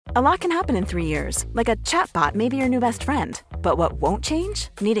A lot can happen in 3 years, like a chatbot may be your new best friend. But what won't change?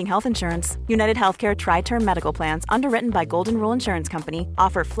 Needing health insurance. United Healthcare Tri-Term Medical Plans, underwritten by Golden Rule Insurance Company,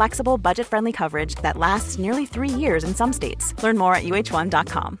 offer flexible, budget-friendly coverage that lasts nearly 3 years in some states. Learn more at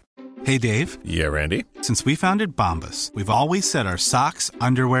uh1.com. Hey, Dave. Yeah, Randy? Since we founded Bombas, we've always said our socks,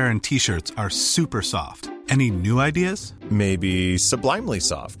 underwear, and T-shirts are super soft. Any new ideas? Maybe sublimely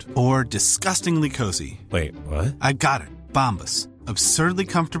soft. Or disgustingly cozy. Wait, what? I got it. Bombas. Absurdly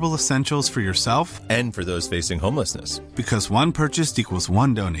comfortable essentials for yourself and for those facing homelessness. Because one purchased equals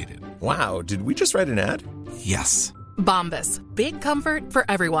one donated. Wow, did we just write an ad? Yes. Bombas. Big comfort for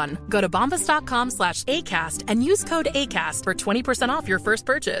everyone. Go to bombas.com/ACAST and use code ACAST for 20% off your first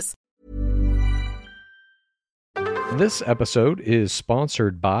purchase. This episode is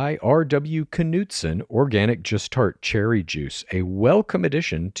sponsored by R.W. Knutson Organic Just Tart Cherry Juice, a welcome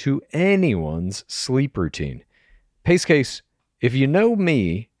addition to anyone's sleep routine. Pace Case, if you know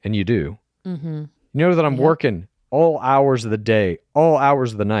me, and you do, you know that I'm working all hours of the day, all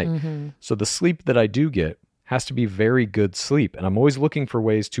hours of the night. So the sleep that I do get has to be very good sleep. And I'm always looking for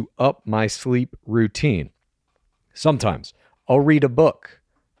ways to up my sleep routine. Sometimes I'll read a book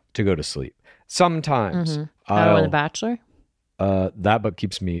to go to sleep. Sometimes The Bachelor? That book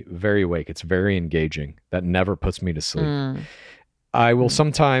keeps me very awake. It's very engaging. That never puts me to sleep. I will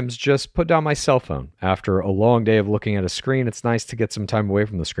sometimes just put down my cell phone after a long day of looking at a screen. It's nice to get some time away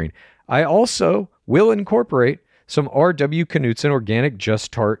from the screen. I also will incorporate some R.W. Knutson Organic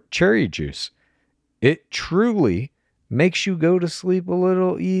Just Tart Cherry Juice. It truly makes you go to sleep a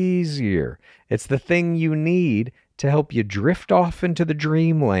little easier. It's the thing you need to help you drift off into the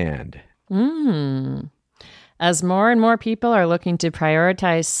dreamland. As more and more people are looking to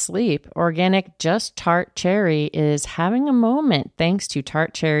prioritize sleep, Organic Just Tart Cherry is having a moment thanks to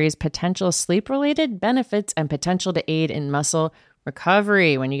Tart Cherry's potential sleep-related benefits and potential to aid in muscle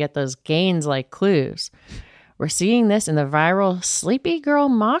recovery when you get those gains like clues. We're seeing this in the viral Sleepy Girl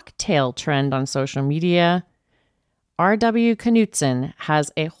mocktail trend on social media. R.W. Knutson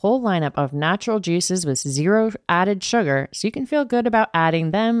has a whole lineup of natural juices with zero added sugar, so you can feel good about adding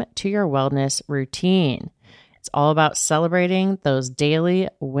them to your wellness routine. It's all about celebrating those daily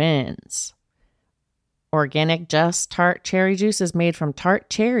wins. Organic Just Tart Cherry Juice is made from tart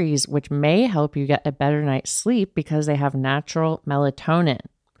cherries, which may help you get a better night's sleep because they have natural melatonin.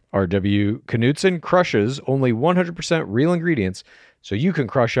 R.W. Knutson crushes only 100% real ingredients, so you can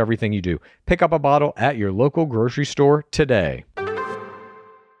crush everything you do. Pick up a bottle at your local grocery store today.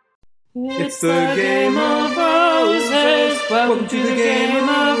 It's the Game of Roses. Welcome to the Game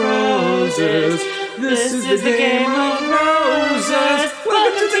of Roses. This is the Game of Roses.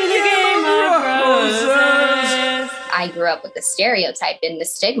 Welcome to the Game of Roses. I grew up with the stereotype and the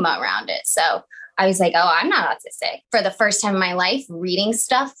stigma around it. So I was like, oh, I'm not autistic. For the first time in my life, reading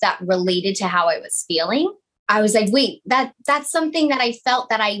stuff that related to how I was feeling, I was like, wait, that's something that I felt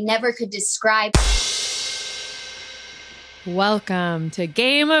that I never could describe. Welcome to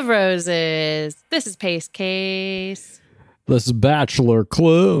Game of Roses. This is Pace Case. This is Bachelor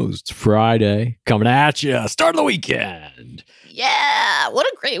Clues. It's Friday. Coming at you. Start of the weekend. Yeah, what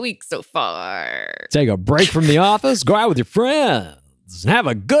a great week so far. Take a break from the office. Go out with your friends. And have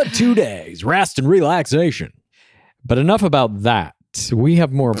a good 2 days. Rest and relaxation. But enough about that. We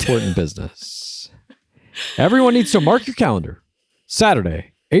have more important business. Everyone needs to mark your calendar.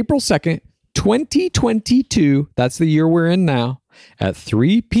 Saturday, April 2nd, 2022. That's the year we're in now. At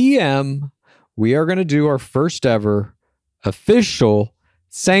 3 p.m., we are going to do our first ever official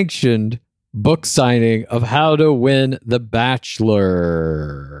sanctioned book signing of How to Win the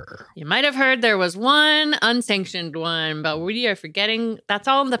Bachelor. You might have heard there was one unsanctioned one, but we are forgetting that's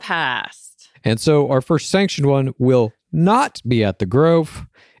all in the past. And so our first sanctioned one will not be at the Grove.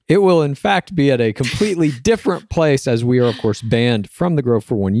 It will, in fact, be at a completely different place, as we are, of course, banned from the Grove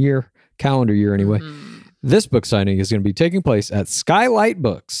for 1 year, calendar year anyway. This book signing is going to be taking place at Skylight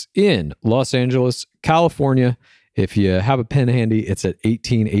Books in Los Angeles, California. If you have a pen handy, it's at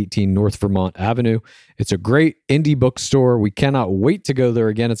 1818 North Vermont Avenue. It's a great indie bookstore. We cannot wait to go there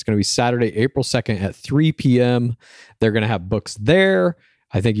again. It's going to be Saturday, April 2nd at 3 p.m. They're going to have books there.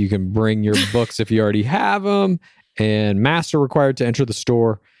 I think you can bring your books if you already have them. And masks are required to enter the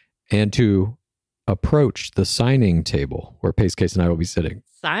store and to approach the signing table where Pace Case and I will be sitting.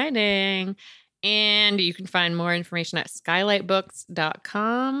 Signing. And you can find more information at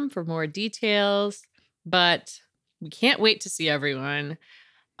skylightbooks.com for more details. But we can't wait to see everyone.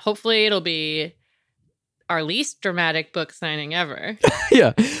 Hopefully it'll be our least dramatic book signing ever.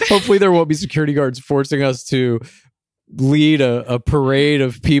 Yeah. Hopefully there won't be security guards forcing us to lead a parade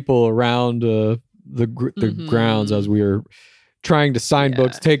of people around the grounds as we are trying to sign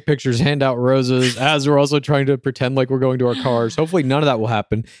books, take pictures, hand out roses, as we're also trying to pretend like we're going to our cars. Hopefully none of that will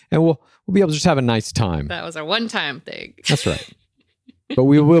happen, and we'll be able to just have a nice time. That was a one-time thing. That's right. But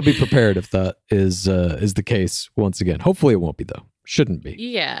we will be prepared if that is the case once again. Hopefully it won't be, though. Shouldn't be.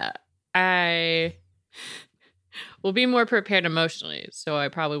 Yeah. I will be more prepared emotionally, so I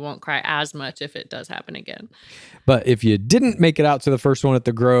probably won't cry as much if it does happen again. But if you didn't make it out to the first one at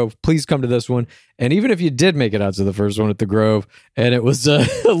the Grove, please come to this one. And even if you did make it out to the first one at the Grove and it was a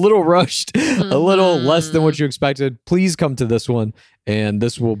little rushed, a little less than what you expected, please come to this one. And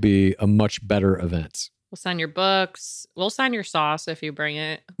this will be a much better event. We'll sign your books. We'll sign your sauce if you bring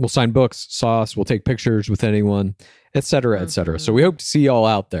it. We'll sign books, sauce. We'll take pictures with anyone, et cetera, et cetera. So we hope to see you all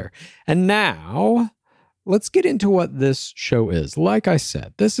out there. And now let's get into what this show is. Like I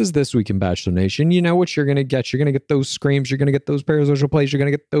said, this is This Week in Bachelor Nation. You know what you're going to get. You're going to get those screams. You're going to get those parasocial plays. You're going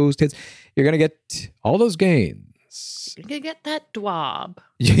to get those tits. You're going to get all those gains. You're going to get that dwab.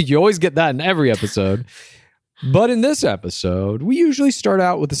 You always get that in every episode. But in this episode, we usually start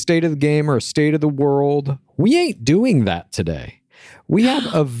out with a state of the game or a state of the world. We ain't doing that today. We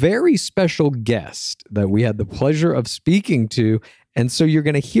have a very special guest that we had the pleasure of speaking to. And so you're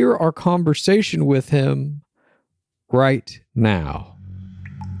going to hear our conversation with him right now.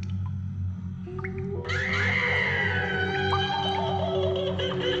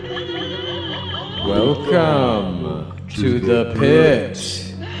 Welcome to the pit.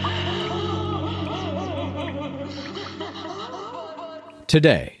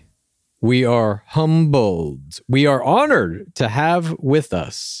 Today, we are humbled. We are honored to have with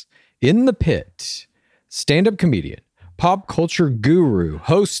us in the pit stand-up comedian, pop culture guru,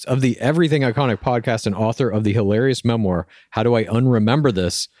 host of the Everything Iconic podcast, and author of the hilarious memoir, How Do I Unremember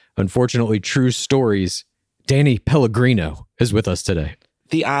This? Unfortunately, True Stories. Danny Pellegrino is with us today.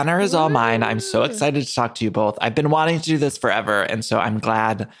 The honor is all mine. I'm so excited to talk to you both. I've been wanting to do this forever, and so I'm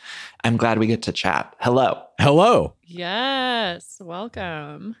glad we get to chat. Hello. Hello. Yes,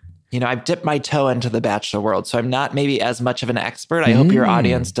 welcome. You know, I've dipped my toe into the Bachelor world, so I'm not maybe as much of an expert. I hope your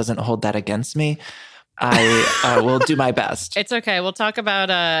audience doesn't hold that against me. I will do my best. It's okay. We'll talk about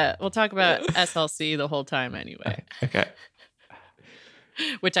SLC the whole time anyway. Okay.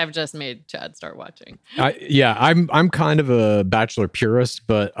 Which I've just made Chad start watching. I'm kind of a Bachelor purist,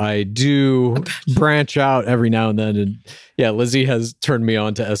 but I do branch out every now and then. And yeah, Lizzie has turned me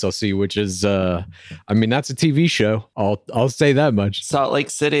on to SLC, which is, that's a TV show. I'll say that much. Salt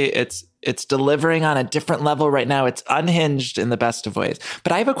Lake City, it's delivering on a different level right now. It's unhinged in the best of ways.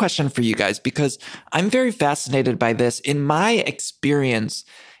 But I have a question for you guys because I'm very fascinated by this. In my experience,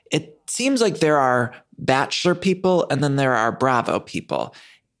 it seems like there are Bachelor people and then there are Bravo people.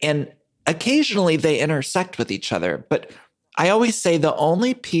 And occasionally they intersect with each other. But I always say the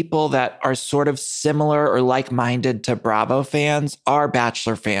only people that are sort of similar or like-minded to Bravo fans are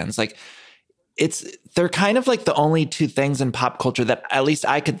Bachelor fans. Like, they're kind of like the only two things in pop culture that at least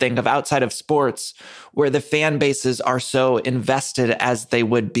I could think of outside of sports where the fan bases are so invested as they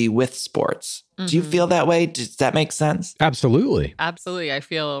would be with sports. Mm-hmm. Do you feel that way? Does that make sense? Absolutely. Absolutely. I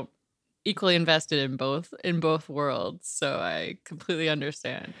feel equally invested in both worlds, so I completely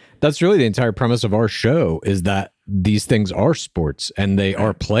understand. That's really the entire premise of our show, is that these things are sports and they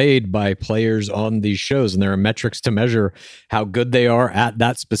are played by players on these shows, and there are metrics to measure how good they are at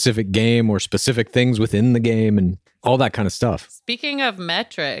that specific game or specific things within the game and all that kind of stuff. Speaking of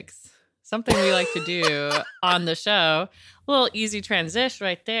metrics, something we like to do on the show, a little easy transition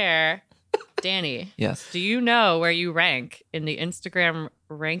right there. Danny, yes. Do you know where you rank in the Instagram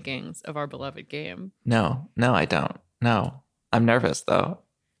rankings of our beloved game? No, I don't. No, I'm nervous though.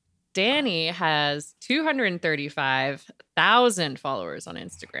 Danny has 235,000 followers on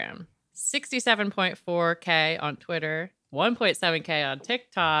Instagram, 67.4K on Twitter, 1.7K on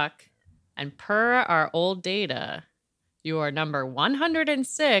TikTok, and per our old data, you are number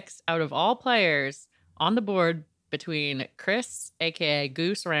 106 out of all players on the board between Chris, aka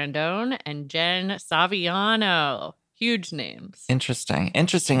Goose Randone, and Jen Saviano. Huge names. Interesting.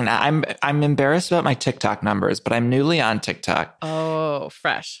 I'm embarrassed about my TikTok numbers, but I'm newly on TikTok. Oh,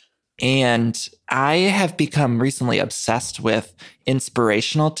 fresh. And I have become recently obsessed with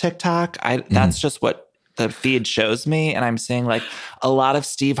inspirational TikTok. That's just what the feed shows me. And I'm seeing like a lot of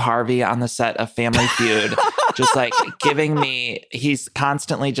Steve Harvey on the set of Family Feud, just like giving me, he's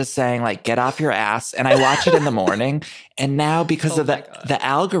constantly just saying like, get off your ass. And I watch it in the morning. And now because of the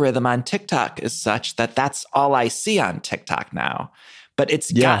algorithm on TikTok is such that that's all I see on TikTok now. But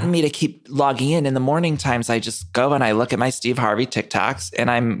it's gotten me to keep logging in the morning times. I just go and I look at my Steve Harvey TikToks and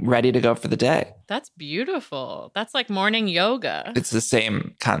I'm ready to go for the day. That's beautiful. That's like morning yoga. It's the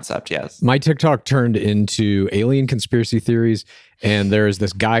same concept, yes. My TikTok turned into alien conspiracy theories, and there is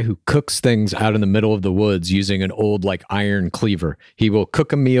this guy who cooks things out in the middle of the woods using an old like iron cleaver. He will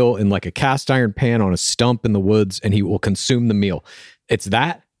cook a meal in like a cast iron pan on a stump in the woods, and he will consume the meal. It's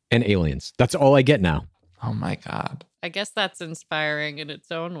that and aliens. That's all I get now. Oh my God. I guess that's inspiring in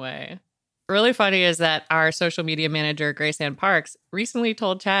its own way. Really funny is that our social media manager, Grace Ann Parks, recently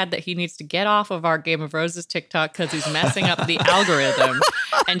told Chad that he needs to get off of our Game of Roses TikTok because he's messing up the algorithm.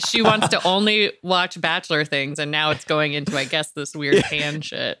 And she wants to only watch Bachelor things. And now it's going into, I guess, this weird pan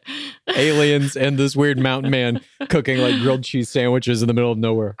shit. Aliens and this weird mountain man cooking like grilled cheese sandwiches in the middle of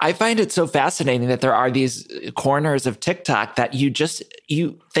nowhere. I find it so fascinating that there are these corners of TikTok that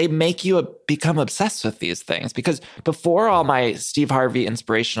they make you become obsessed with these things. Because before all my Steve Harvey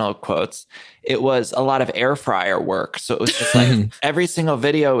inspirational quotes, it was a lot of air fryer work. So it was just like every single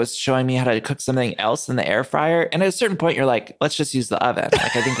video was showing me how to cook something else in the air fryer. And at a certain point, you're like, let's just use the oven.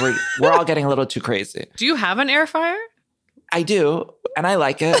 Like, I think we're all getting a little too crazy. Do you have an air fryer? I do, and I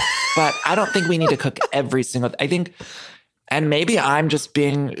like it, but I don't think we need to cook every single. I think, and maybe I'm just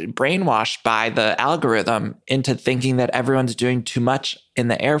being brainwashed by the algorithm into thinking that everyone's doing too much in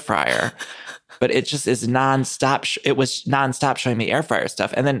the air fryer. But it just is nonstop. It was nonstop showing me air fryer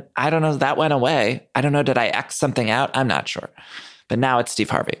stuff. And then I don't know, that went away. I don't know, did I X something out? I'm not sure. But now it's Steve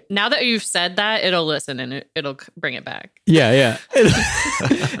Harvey. Now that you've said that, it'll listen and it'll bring it back. Yeah.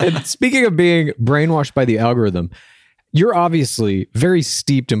 And speaking of being brainwashed by the algorithm, you're obviously very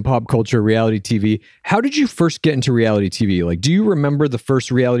steeped in pop culture, reality TV. How did you first get into reality TV? Like, do you remember the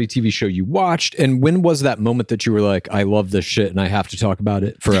first reality TV show you watched? And when was that moment that you were like, I love this shit and I have to talk about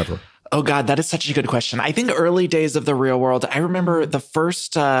it forever? Oh, God, that is such a good question. I think early days of The Real World, I remember the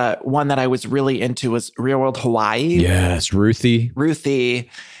first one that I was really into was Real World Hawaii. Yes, Ruthie.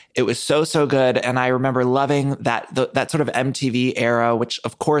 It was so good. And I remember loving that sort of MTV era, which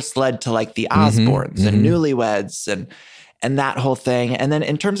of course led to like the Osbournes and Newlyweds and that whole thing. And then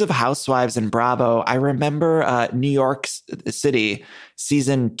in terms of Housewives and Bravo, I remember New York City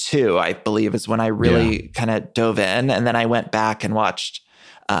season 2, I believe, is when I really kind of dove in. And then I went back and watched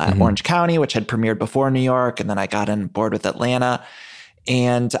Orange County, which had premiered before New York. And then I got on board with Atlanta.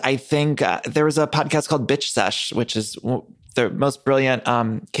 And I think there was a podcast called Bitch Sesh, which is the most brilliant.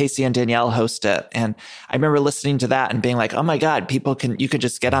 Casey and Danielle host it. And I remember listening to that and being like, oh my God, you could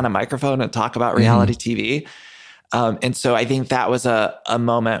just get on a microphone and talk about reality TV. And so I think that was a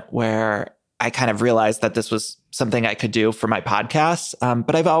moment where I kind of realized that this was something I could do for my podcast.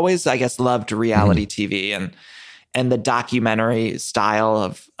 But I've always, I guess, loved reality TV and the documentary style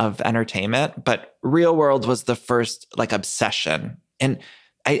of entertainment. But Real World was the first like obsession. And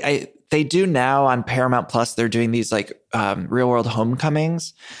they do now on Paramount Plus, they're doing these like Real World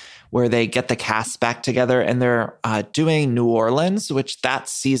Homecomings where they get the cast back together, and they're doing New Orleans, which that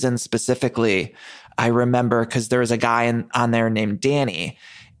season specifically, I remember because there was a guy on there named Danny,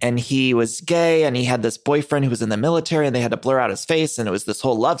 and he was gay and he had this boyfriend who was in the military, and they had to blur out his face, and it was this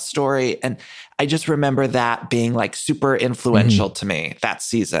whole love story. And I just remember that being like super influential to me that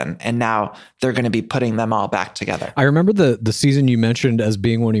season. And now they're going to be putting them all back together. I remember the season you mentioned as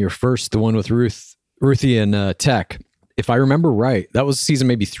being one of your first, the one with Ruthie and Tech. If I remember right, that was season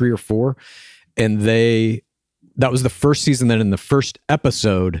maybe 3 or 4. And that was the first season that in the first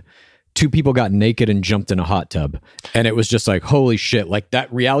episode, 2 people got naked and jumped in a hot tub. And it was just like, holy shit. Like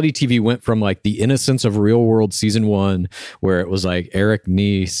that reality TV went from like the innocence of Real World season 1, where it was like Eric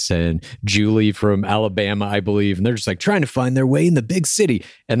Nies and Julie from Alabama, I believe. And they're just like trying to find their way in the big city.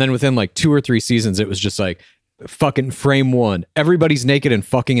 And then within like 2 or 3 seasons, it was just like fucking frame 1. Everybody's naked and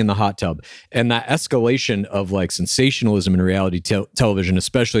fucking in the hot tub. And that escalation of like sensationalism in reality television,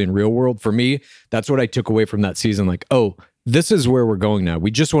 especially in Real World, for me, that's what I took away from that season. Like, oh, this is where we're going now. We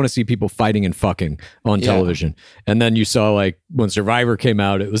just want to see people fighting and fucking on television. And then you saw like when Survivor came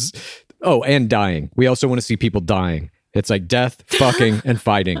out, it was, and dying. We also want to see people dying. It's like death, fucking, and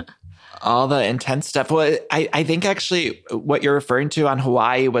fighting. All the intense stuff. Well, I think actually what you're referring to on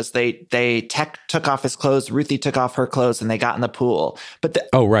Hawaii was they Tech took off his clothes, Ruthie took off her clothes, and they got in the pool. But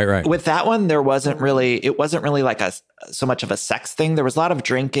right. With that one, it wasn't really like so much of a sex thing. There was a lot of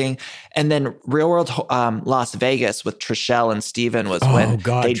drinking. And then Real World Las Vegas with Trishelle and Steven was when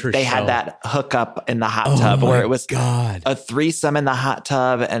they had that hookup in the hot tub where it was a threesome in the hot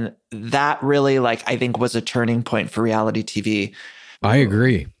tub. And that really, like, I think was a turning point for reality TV. I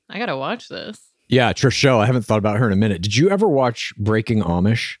agree. I gotta watch this. Yeah, Trishelle. I haven't thought about her in a minute. Did you ever watch Breaking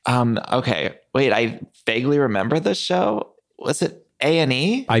Amish? Okay. Wait, I vaguely remember this show. Was it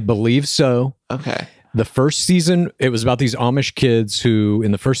A&E? I believe so. Okay. The first season, it was about these Amish kids who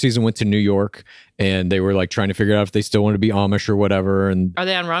in the first season went to New York and they were like trying to figure out if they still wanted to be Amish or whatever. And Are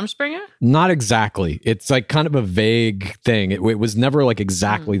they on Rumspringa? not exactly. It's like kind of a vague thing. It was never like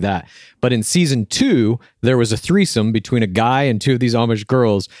exactly that. But in season 2, there was a threesome between a guy and 2 of these Amish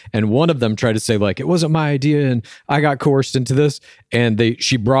girls. And one of them tried to say like, it wasn't my idea and I got coerced into this. And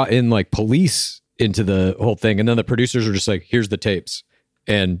she brought in like police into the whole thing. And then the producers were just like, here's the tapes.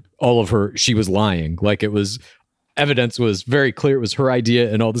 And all of she was lying. Like evidence was very clear. It was her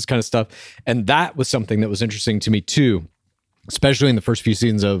idea and all this kind of stuff. And that was something that was interesting to me too, especially in the first few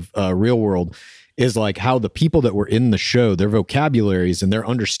seasons of Real World, is like how the people that were in the show, their vocabularies and their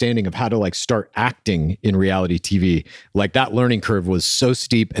understanding of how to like start acting in reality TV, like that learning curve was so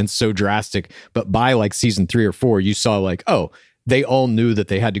steep and so drastic. But by like season 3 or 4, you saw like, oh, they all knew that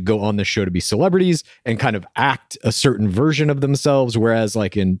they had to go on this show to be celebrities and kind of act a certain version of themselves. Whereas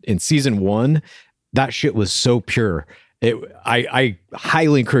like in season 1, that shit was so pure. I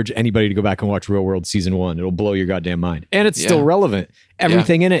highly encourage anybody to go back and watch Real World season 1. It'll blow your goddamn mind. And it's still relevant.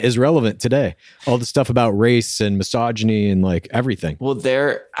 Everything in it is relevant today. All the stuff about race and misogyny and like everything. Well,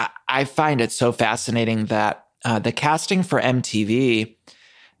 I find it so fascinating that the casting for MTV,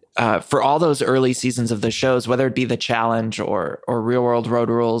 for all those early seasons of the shows, whether it be The Challenge or Real World Road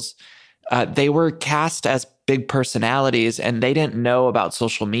Rules, they were cast as big personalities and they didn't know about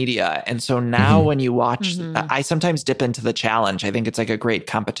social media. And so now when you watch, I sometimes dip into The Challenge. I think it's like a great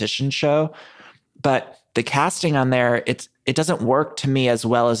competition show, but the casting on there, it doesn't work to me as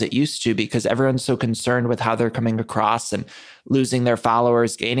well as it used to because everyone's so concerned with how they're coming across and losing their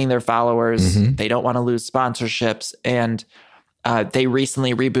followers, gaining their followers. They don't want to lose sponsorships. And they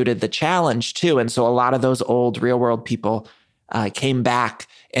recently rebooted The Challenge too. And so a lot of those old Real World people came back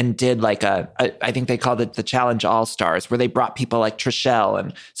and did like I think they called it The Challenge All-Stars, where they brought people like Trishelle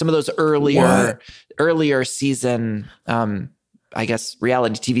and some of those earlier season, I guess,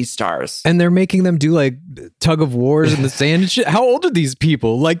 reality TV stars. And they're making them do like tug of wars in the sand and shit. How old are these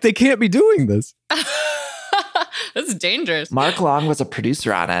people? Like they can't be doing this. This is dangerous. Mark Long was a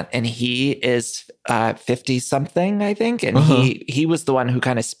producer on it, and he is 50-something, I think. And he was the one who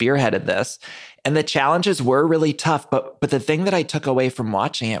kind of spearheaded this. And the challenges were really tough. But the thing that I took away from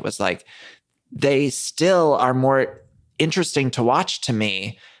watching it was like, they still are more interesting to watch to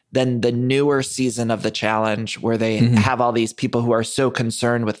me than the newer season of The Challenge, where they have all these people who are so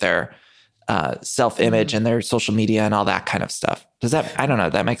concerned with their self-image and their social media and all that kind of stuff. I don't know,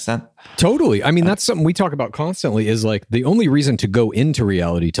 that makes sense? Totally. I mean, that's something we talk about constantly is like the only reason to go into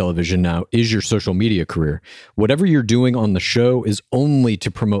reality television now is your social media career. Whatever you're doing on the show is only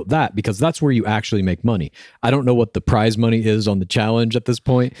to promote that because that's where you actually make money. I don't know what the prize money is on The Challenge at this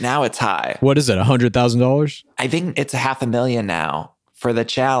point. Now it's high. What is it, $100,000? I think it's $500,000 now for The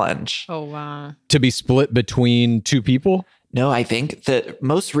Challenge. Oh, wow. To be split between 2 people? No, I think the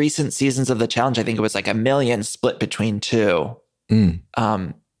most recent seasons of The Challenge, I think it was like $1 million split between 2.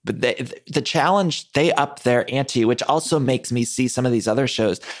 But the Challenge, they upped their ante, which also makes me see some of these other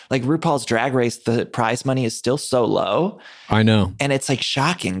shows. Like RuPaul's Drag Race, the prize money is still so low. I know. And it's like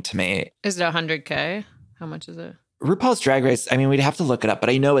shocking to me. Is it $100K? How much is it? RuPaul's Drag Race, I mean, we'd have to look it up, but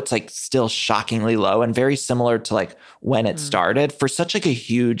I know it's like still shockingly low and very similar to like when it started for such like a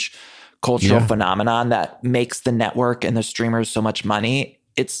huge cultural phenomenon that makes the network and the streamers so much money.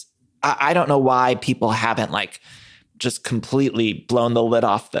 I don't know why people haven't like just completely blown the lid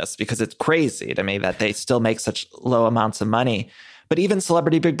off this, because it's crazy to me that they still make such low amounts of money. But even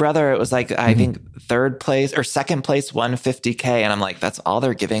Celebrity Big Brother, it was like, I think second place, $150K. And I'm like, that's all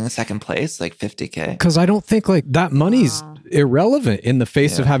they're giving second place, like $50K. Because I don't think like that money's irrelevant in the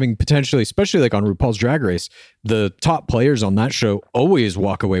face of having potentially, especially like on RuPaul's Drag Race, the top players on that show always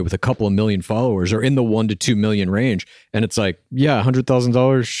walk away with a couple of million followers or in the 1 to 2 million range. And it's like, yeah,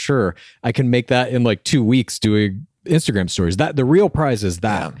 $100,000, sure. I can make that in like 2 weeks doing Instagram stories. That the real prize is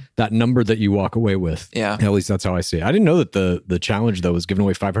that number that you walk away with. Yeah. At least that's how I see it. I didn't know that the challenge though was giving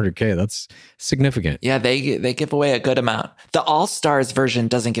away $500K. That's significant. Yeah, they give away a good amount. The All Stars version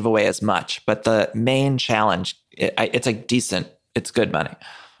doesn't give away as much, but the main challenge, it's like decent. It's good money.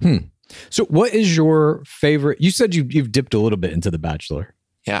 So what is your favorite? You said you've dipped a little bit into The Bachelor.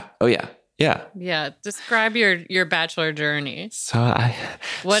 Yeah. Oh yeah. Yeah. Yeah. Describe your Bachelor journey. So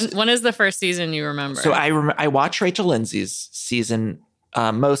when is the first season you remember? So I watched Rachel Lindsay's season,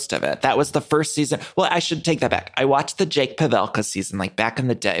 most of it. That was the first season. Well, I should take that back. I watched the Jake Pavelka season like back in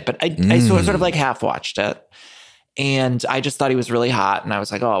the day, but I sort of like half watched it. And I just thought he was really hot. And I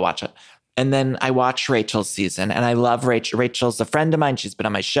was like, oh, I'll watch it. And then I watched Rachel's season, and I love Rachel. Rachel's a friend of mine. She's been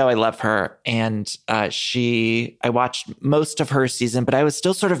on my show. I love her. And I watched most of her season, but I was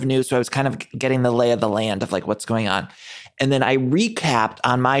still sort of new. So I was kind of getting the lay of the land of like what's going on. And then I recapped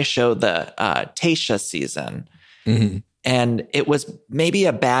on my show the Tayshia season. Mm-hmm. And it was maybe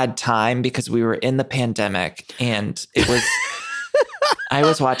a bad time because we were in the pandemic, and it was, I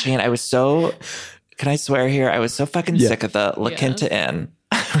was watching it. I was so, can I swear here? I was so fucking sick of the La Quinta Inn.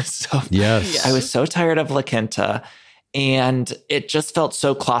 I was so tired of La Quinta, and it just felt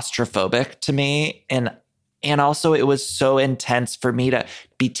so claustrophobic to me. And also it was so intense for me to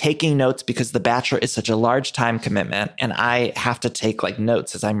be taking notes because The Bachelor is such a large time commitment, and I have to take like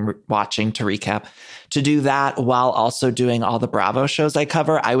notes as I'm watching to recap. To do that while also doing all the Bravo shows I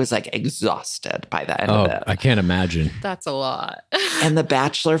cover, I was like exhausted by the end of it. I can't imagine. That's a lot. And the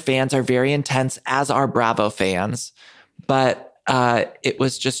Bachelor fans are very intense, as are Bravo fans, but it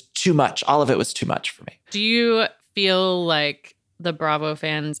was just too much. All of it was too much for me. Do you feel like the Bravo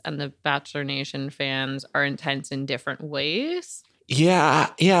fans and the Bachelor Nation fans are intense in different ways?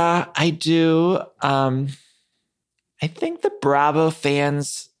 Yeah, I do. I think the Bravo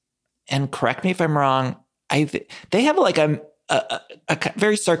fans, and correct me if I'm wrong, they have like a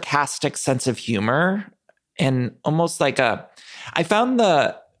very sarcastic sense of humor, and almost like I found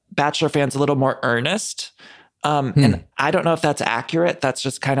the Bachelor fans a little more earnest. And I don't know if that's accurate. That's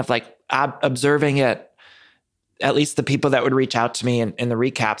just kind of like observing it. At least the people that would reach out to me in the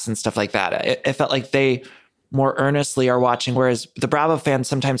recaps and stuff like that, it felt like they more earnestly are watching. Whereas the Bravo fans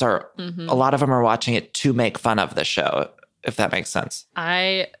sometimes are, a lot of them are watching it to make fun of the show, if that makes sense.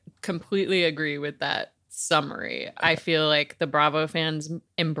 I completely agree with that summary. I feel like the Bravo fans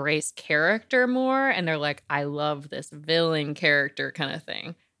embrace character more, and they're like, I love this villain character kind of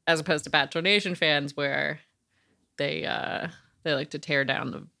thing, as opposed to Bachelor Nation fans where they like to tear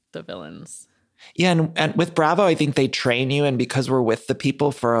down the villains. Yeah, and with Bravo, I think they train you, and because we're with the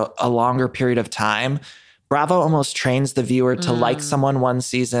people for a longer period of time, Bravo almost trains the viewer to like someone one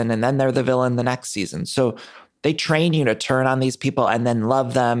season, and then they're the villain the next season. So they train you to turn on these people and then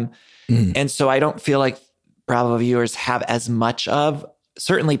love them. And so I don't feel like Bravo viewers have as much of,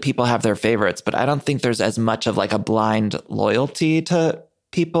 certainly people have their favorites, but I don't think there's as much of like a blind loyalty to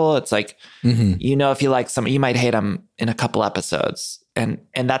people. It's like, you know, if you like someone, you might hate them in a couple episodes. And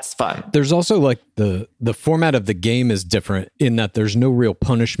that's fun. There's also like the format of the game is different in that there's no real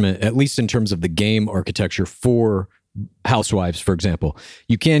punishment, at least in terms of the game architecture for Housewives, for example.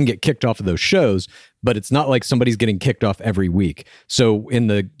 You can get kicked off of those shows, but it's not like somebody's getting kicked off every week. So in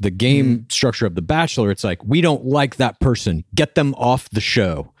the game structure of The Bachelor, it's like, we don't like that person, get them off the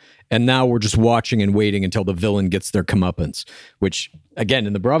show. And now we're just watching and waiting until the villain gets their comeuppance, which again,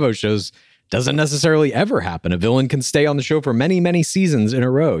 in the Bravo shows, doesn't necessarily ever happen. A villain can stay on the show for many, many seasons in a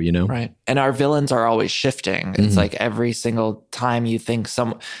row, you know? Right. And our villains are always shifting. It's like every single time you think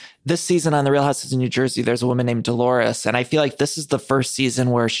this season on The Real Housewives of New Jersey, there's a woman named Dolores. And I feel like this is the first season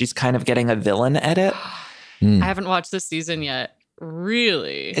where she's kind of getting a villain edit. I haven't watched this season yet.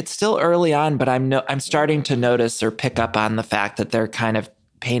 Really? It's still early on, but I'm starting to notice or pick up on the fact that they're kind of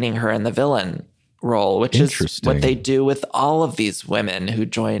painting her in the villain role, which is what they do with all of these women who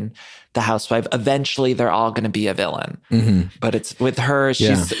join the housewife. Eventually they're all going to be a villain, but it's with her.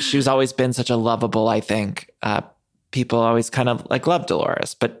 She's always been such a lovable, I think, people always kind of like love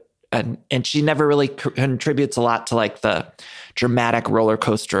Dolores, but, and she never really contributes a lot to like the dramatic roller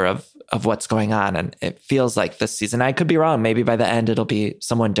coaster of what's going on. And it feels like this season, I could be wrong. Maybe by the end it'll be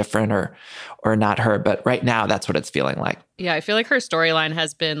someone different or not her, but right now that's what it's feeling like. Yeah. I feel like her storyline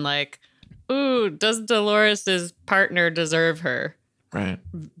has been like, ooh, does Dolores's partner deserve her? Right.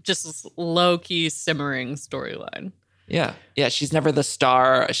 Just low-key simmering storyline. Yeah. Yeah. She's never the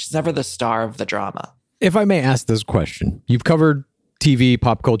star. She's never the star of the drama. If I may ask this question, you've covered TV,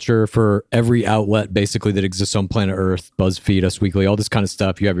 pop culture for every outlet basically that exists on planet Earth, BuzzFeed, Us Weekly, all this kind of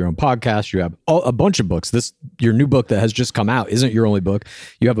stuff. You have your own podcast. You have a bunch of books. Your new book that has just come out isn't your only book.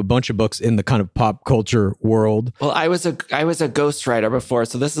 You have a bunch of books in the kind of pop culture world. Well, I was a ghostwriter before,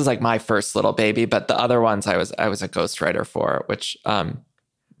 so this is like my first little baby. But the other ones I was a ghostwriter for, which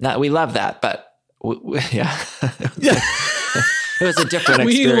we love that, but yeah. It was a different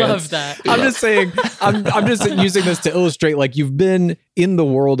experience. We love that. I'm just saying, I'm just using this to illustrate, like, you've been in the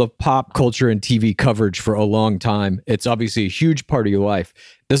world of pop culture and TV coverage for a long time. It's obviously a huge part of your life.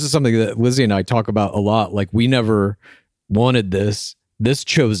 This is something that Lizzie and I talk about a lot. Like, we never wanted this. This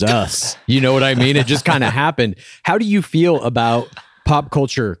chose us. You know what I mean? It just kind of happened. How do you feel about pop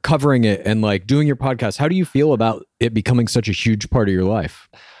culture, covering it and like doing your podcast? How do you feel about it becoming such a huge part of your life?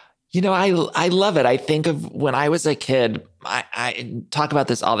 I love it. I think of when I was a kid, I talk about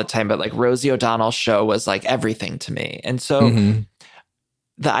this all the time, but like Rosie O'Donnell's show was like everything to me. And so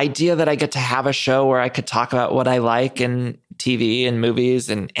the idea that I get to have a show where I could talk about what I like in TV and movies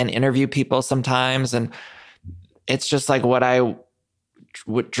and interview people sometimes. And it's just like what I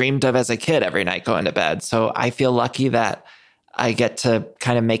dreamed of as a kid every night going to bed. So I feel lucky that I get to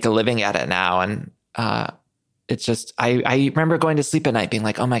kind of make a living at it now. And it's just, I remember going to sleep at night being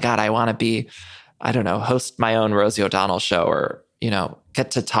like, oh my God, I want to be, I don't know, host my own Rosie O'Donnell show or,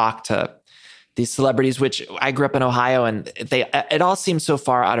 get to talk to these celebrities, which I grew up in Ohio and it all seems so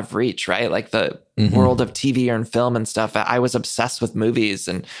far out of reach, right? Like the world of TV and film and stuff. I was obsessed with movies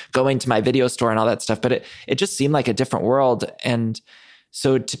and going to my video store and all that stuff, but it just seemed like a different world. And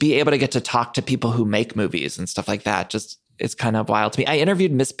so to be able to get to talk to people who make movies and stuff like that, just it's kind of wild to me. I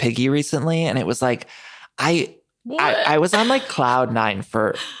interviewed Miss Piggy recently and it was like, I was on like cloud nine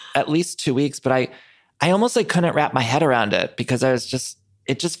for at least 2 weeks, but I almost like couldn't wrap my head around it because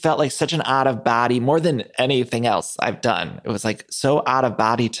it just felt like such an out of body more than anything else I've done. It was like so out of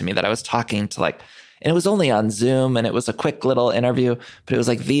body to me that I was talking to and it was only on Zoom and it was a quick little interview, but it was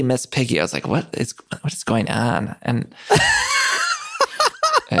like the Miss Piggy. I was like, what is going on? And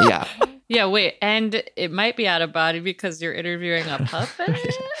yeah. Yeah, wait, and it might be out of body because you're interviewing a puppet?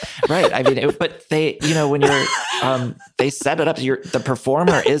 Right. I mean, but they, when you're, they set it up, the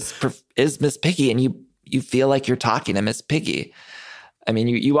performer is Miss Piggy and you feel like you're talking to Miss Piggy. I mean,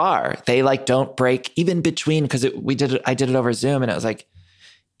 you are. They don't break even between, because I did it over Zoom and it was like,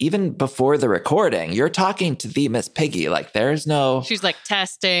 even before the recording, you're talking to the Miss Piggy. Like there's no. She's like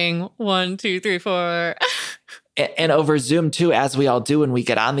testing 1, 2, 3, 4. And over Zoom too, as we all do when we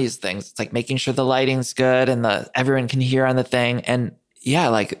get on these things, it's like making sure the lighting's good and everyone can hear on the thing. And yeah,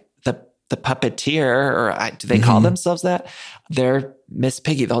 like the puppeteer, or do they call themselves that? They're Miss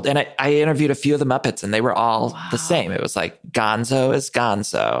Piggy. And I interviewed a few of the Muppets and they were all the same. It was like Gonzo is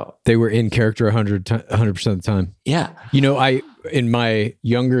Gonzo. They were in character 100% of the time. Yeah. In my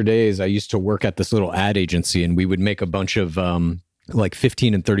younger days, I used to work at this little ad agency and we would make a bunch of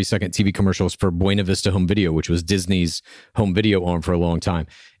 15 and 30-second TV commercials for Buena Vista Home Video, which was Disney's home video arm for a long time.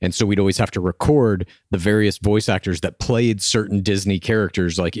 And so we'd always have to record the various voice actors that played certain Disney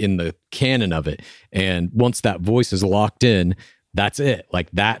characters like in the canon of it. And once that voice is locked in, that's it.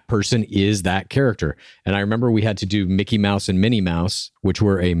 Like that person is that character. And I remember we had to do Mickey Mouse and Minnie Mouse, which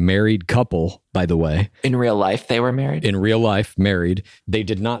were a married couple, by the way. In real life, they were married? In real life, married. They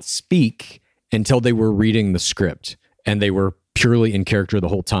did not speak until they were reading the script. And they were purely in character the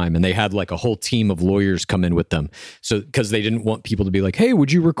whole time. And they had like a whole team of lawyers come in with them. So, because they didn't want people to be like, hey,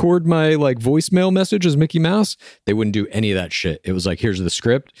 would you record my voicemail message as Mickey Mouse? They wouldn't do any of that shit. It was like, here's the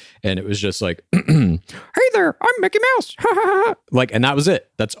script. And it was just like, hey there, I'm Mickey Mouse. And that was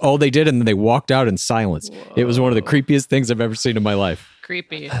it. That's all they did. And then they walked out in silence. Whoa. It was one of the creepiest things I've ever seen in my life.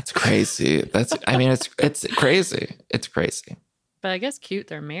 Creepy. That's crazy. It's crazy. It's crazy. But I guess cute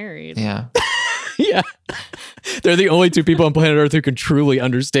they're married. Yeah. Yeah. They're the only two people on planet Earth who can truly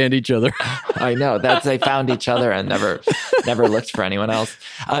understand each other. I know. They found each other and never looked for anyone else.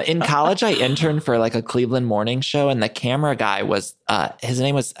 In college, I interned for a Cleveland morning show, and the camera guy was, his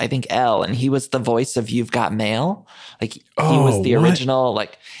name was, I think, L, and he was the voice of You've Got Mail. He was the original,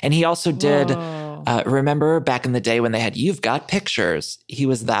 and he also did, remember back in the day when they had You've Got Pictures? He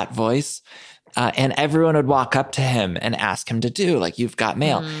was that voice. And everyone would walk up to him and ask him to do, You've Got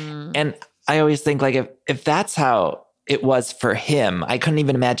Mail. And I always think if that's how it was for him, I couldn't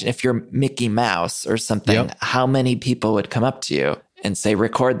even imagine if you're Mickey Mouse or something, how many people would come up to you and say,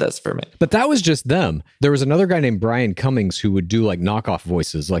 record this for me. But that was just them. There was another guy named Brian Cummings who would do knockoff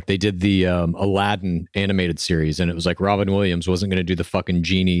voices. They did the Aladdin animated series, and it was Robin Williams wasn't going to do the fucking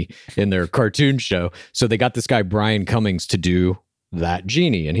genie in their cartoon show. So they got this guy, Brian Cummings, to do that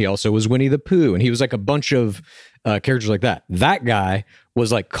genie. And he also was Winnie the Pooh. And he was a bunch of characters like that. That guy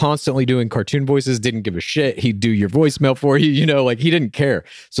was constantly doing cartoon voices, didn't give a shit. He'd do your voicemail for you, he didn't care.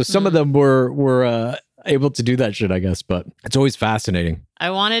 So some of them were able to do that shit, I guess, but it's always fascinating. I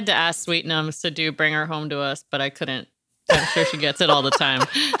wanted to ask Sweet Nums to do Bring Her Home to Us, but I couldn't. I'm sure she gets it all the time.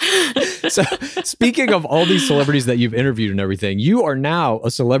 So speaking of all these celebrities that you've interviewed and everything, you are now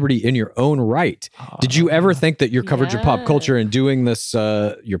a celebrity in your own right. Did you ever think that your coverage of pop culture and doing this,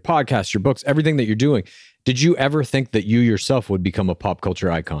 your podcast, your books, everything that you're doing, did you ever think that you yourself would become a pop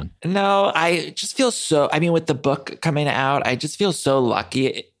culture icon? No, I just feel with the book coming out, I just feel so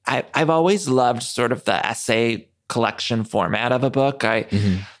lucky. I've always loved sort of the essay collection format of a book.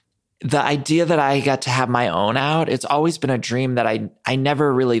 the idea that I got to have my own out, it's always been a dream that I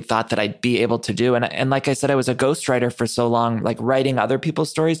never really thought that I'd be able to do. And like I said, I was a ghostwriter for so long, like writing other people's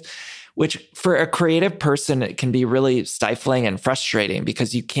stories, which for a creative person, it can be really stifling and frustrating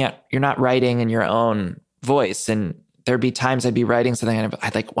because you're not writing in your own voice. And there'd be times I'd be writing something and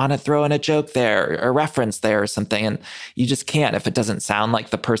I'd like want to throw in a joke there or a reference there or something. And you just can't if it doesn't sound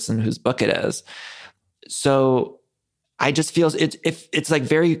like the person whose book it is. So I just feel it's like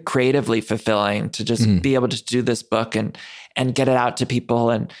very creatively fulfilling to just be able to do this book and get it out to people.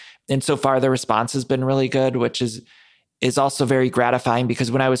 And so far the response has been really good, which is also very gratifying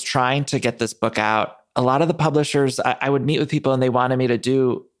because when I was trying to get this book out, a lot of the publishers, I would meet with people and they wanted me to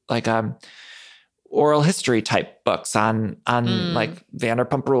do like oral history type books on like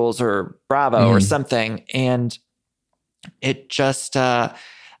Vanderpump Rules or Bravo or something. And it just,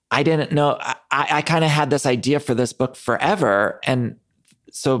 I didn't know. I kind of had this idea for this book forever. And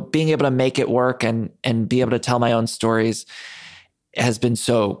so being able to make it work and be able to tell my own stories has been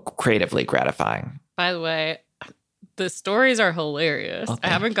so creatively gratifying. By the way, the stories are hilarious. I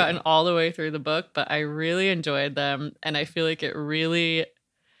haven't gotten all the way through the book, but I really enjoyed them. And I feel like it really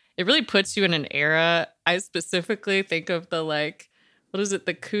puts you in an era. I specifically think of the like, what is it?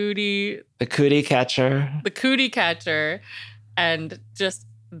 The cootie catcher. The cootie catcher. And just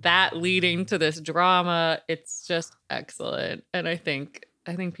that leading to this drama, it's just excellent. And I think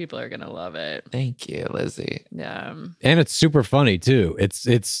people are going to love it. Thank you, Lizzie. Yeah. And it's super funny too.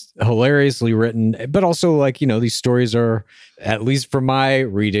 It's hilariously written, but also like, you know, these stories are, at least for my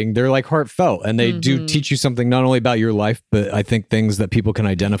reading, they're like heartfelt and they do teach you something not only about your life, but I think things that people can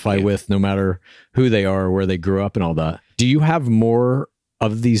identify with no matter who they are or where they grew up and all that. Do you have more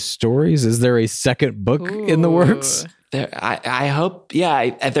of these stories? Is there a second book in the works? I hope,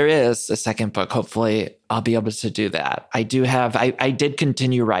 there is a second book. Hopefully I'll be able to do that. I did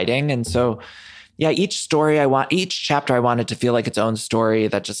continue writing. And so, each chapter I wanted to feel like its own story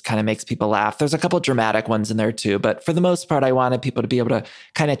that just kind of makes people laugh. There's a couple dramatic ones in there too, but for the most part, I wanted people to be able to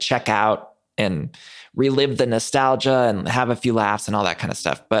kind of check out and relive the nostalgia and have a few laughs and all that kind of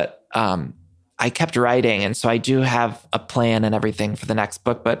stuff. But, I kept writing. And so I do have a plan and everything for the next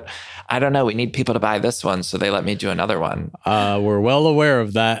book, but I don't know. We need people to buy this one. So they let me do another one. We're well aware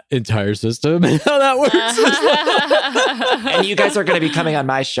of that entire system and how that works. And you guys are going to be coming on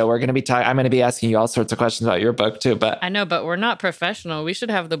my show. We're going to be I'm going to be asking you all sorts of questions about your book too, but I know, but we're not professional. We should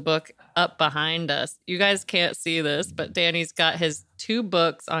have the book up behind us. You guys can't see this, but Danny's got his 2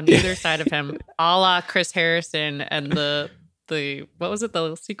 books on either side of him, a la Chris Harrison and the what was it?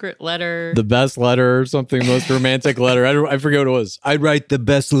 The secret letter? The best letter or something, most romantic letter. I forget what it was. I write the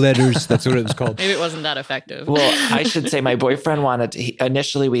best letters. That's what it was called. Maybe it wasn't that effective. Well, I should say my boyfriend wanted to,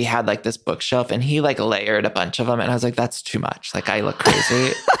 initially we had like this bookshelf and he like layered a bunch of them. And I was like, that's too much. Like I look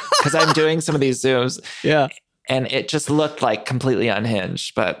crazy because I'm doing some of these Zooms. Yeah. And it just looked like completely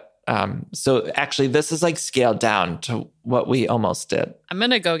unhinged. But so actually this is like scaled down to what we almost did. I'm going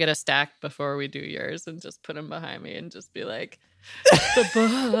to go get a stack before we do yours and just put them behind me and just be like, the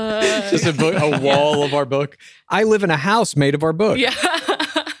book. Just a wall of our book. I live in a house made of our book. Yeah.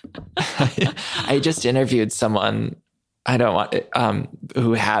 I just interviewed someone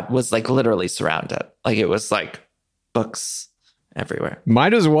who was like literally surrounded. Like it was like books everywhere.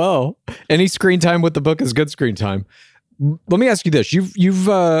 Might as well. Any screen time with the book is good screen time. Let me ask you this. You've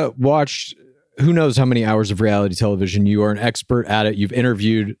watched who knows how many hours of reality television. You are an expert at it. You've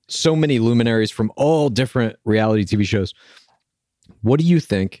interviewed so many luminaries from all different reality TV shows. What do you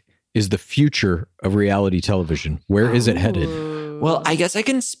think is the future of reality television? Where is it headed? Well, I guess I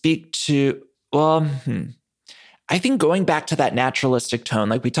can speak to, I think going back to that naturalistic tone,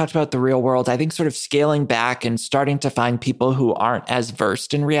 like we talked about the real world, I think sort of scaling back and starting to find people who aren't as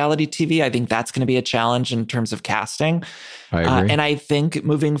versed in reality TV, I think that's going to be a challenge in terms of casting. I agree. And I think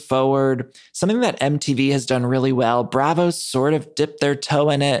moving forward, something that MTV has done really well, Bravo's sort of dipped their toe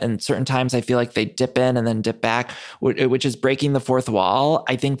in it. And certain times I feel like they dip in and then dip back, which is breaking the fourth wall.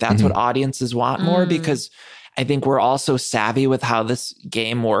 I think that's what audiences want more because I think we're also savvy with how this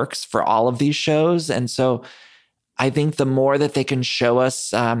game works for all of these shows. And so I think the more that they can show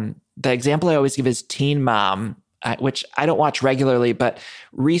us, the example I always give is Teen Mom, which I don't watch regularly, but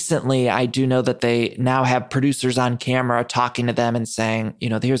recently I do know that they now have producers on camera talking to them and saying,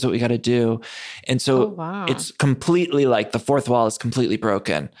 here's what we got to do. And so it's completely like the fourth wall is completely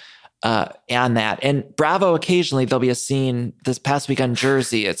broken on that. And Bravo, occasionally there'll be a scene this past week on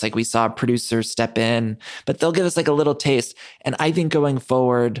Jersey. It's like we saw producers step in, but they'll give us like a little taste. And I think going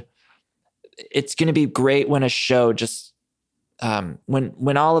forward, it's going to be great when a show just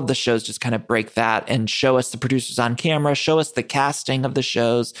when all of the shows just kind of break that and show us the producers on camera, show us the casting of the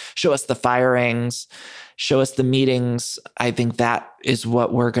shows, show us the firings, show us the meetings. I think that is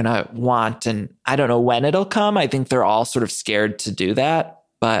what we're going to want. And I don't know when it'll come. I think they're all sort of scared to do that,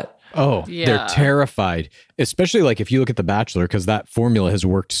 but they're terrified, especially like if you look at The Bachelor, because that formula has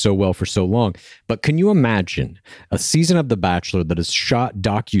worked so well for so long. But can you imagine a season of The Bachelor that is shot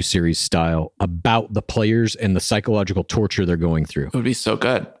docuseries style about the players and the psychological torture they're going through? It would be so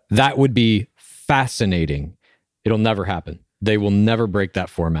good. That would be fascinating. It'll never happen. They will never break that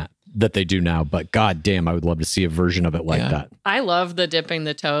format that they do now, but god damn, I would love to see a version of it like that. I love the dipping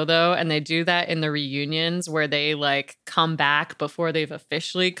the toe though, and they do that in the reunions where they like come back before they've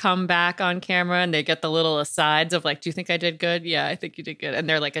officially come back on camera, and they get the little asides of like, do you think I did good? Yeah, I think you did good. And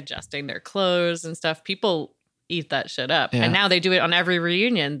they're like adjusting their clothes and stuff. People eat that shit up. And now they do it on every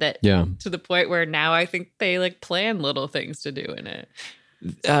reunion to the point where now I think they like plan little things to do in it.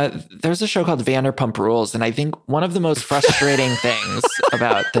 There's a show called Vanderpump Rules, and I think one of the most frustrating things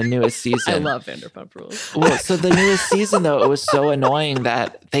about the newest season. I love Vanderpump Rules. Well, so the newest season, though, it was so annoying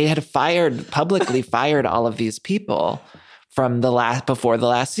that they had publicly fired all of these people from before the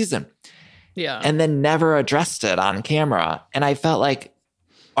last season. Yeah. And then never addressed it on camera. And I felt like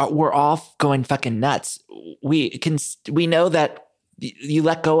we're all going fucking nuts. We know that you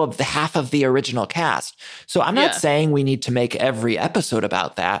let go of the half of the original cast. So I'm not saying we need to make every episode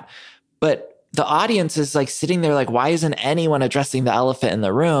about that, but the audience is like sitting there like, why isn't anyone addressing the elephant in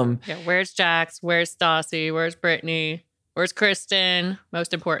the room? Yeah, where's Jax? Where's Stassi? Where's Brittany? Where's Kristen?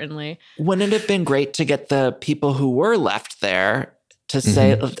 Most importantly. Wouldn't it have been great to get the people who were left there to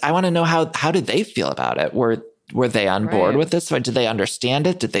say, I want to know how did they feel about it? Were they on board with this? Or did they understand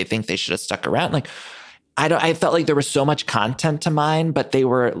it? Did they think they should have stuck around? Like, I felt like there was so much content to mine, but they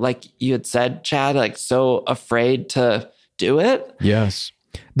were, like you had said, Chad, like so afraid to do it. Yes.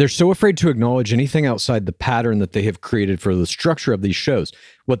 They're so afraid to acknowledge anything outside the pattern that they have created for the structure of these shows.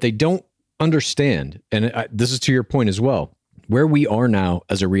 What they don't understand, and this is to your point as well, where we are now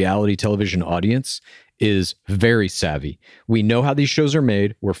as a reality television audience is very savvy. We know how these shows are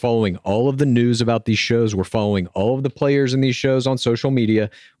made. We're following all of the news about these shows. We're following all of the players in these shows on social media.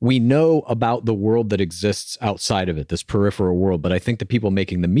 We know about the world that exists outside of it, this peripheral world. But I think the people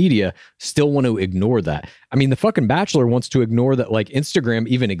making the media still want to ignore that. I mean, the fucking Bachelor wants to ignore that like Instagram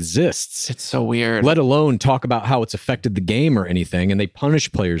even exists. It's so weird. Let alone talk about how it's affected the game or anything. And they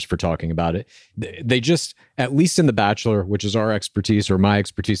punish players for talking about it. They just, at least in The Bachelor, which is our expertise, or my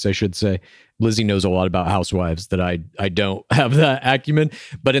expertise, I should say, Lizzie knows a lot about housewives that I don't have that acumen.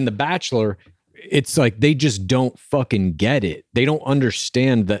 But in The Bachelor, it's like they just don't fucking get it. They don't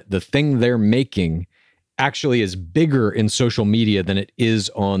understand that the thing they're making actually is bigger in social media than it is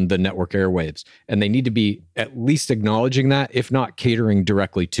on the network airwaves. And they need to be at least acknowledging that, if not catering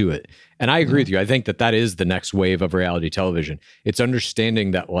directly to it. And I agree with you. I think that is the next wave of reality television. It's understanding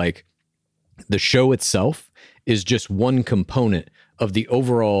that like the show itself is just one component of the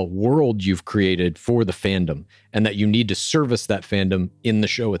overall world you've created for the fandom, and that you need to service that fandom in the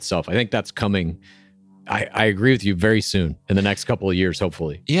show itself. I think that's coming. I agree with you, very soon, in the next couple of years,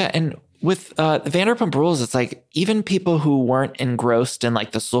 hopefully. Yeah, and with the Vanderpump Rules, it's like even people who weren't engrossed in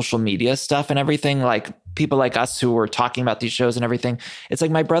like the social media stuff and everything, like people like us who were talking about these shows and everything, it's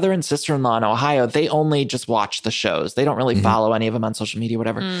like my brother and sister-in-law in Ohio, they only just watch the shows. They don't really follow any of them on social media,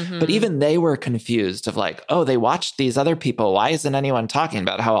 whatever. But even they were confused of like, oh, they watched these other people. Why isn't anyone talking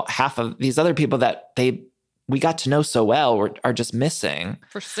about how half of these other people that we got to know so well are just missing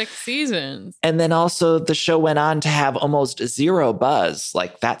for 6 seasons. And then also the show went on to have almost zero buzz.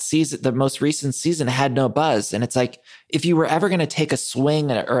 Like that season, the most recent season had no buzz. And it's like, if you were ever going to take a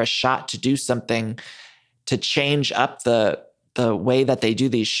swing or a shot to do something to change up the way that they do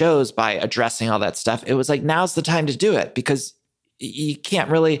these shows by addressing all that stuff, it was like, now's the time to do it, because you can't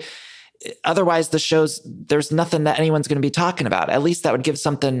really, otherwise the shows, there's nothing that anyone's going to be talking about. At least that would give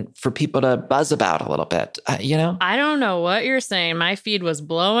something for people to buzz about a little bit, you know? I don't know what you're saying. My feed was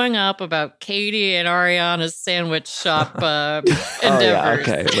blowing up about Katie and Ariana's sandwich shop endeavors. Oh, yeah,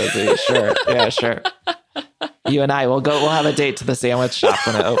 okay, Lizzie, sure. Yeah, sure. You and I we'll have a date to the sandwich shop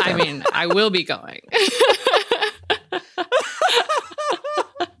when it opens. I mean, I will be going.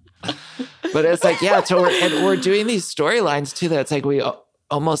 But it's like, yeah, so we're doing these storylines too that it's like we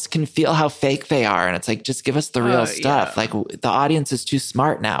almost can feel how fake they are. And it's like, just give us the real stuff. Yeah. Like the audience is too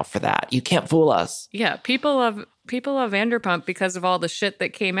smart now for that. You can't fool us. Yeah, people love Vanderpump because of all the shit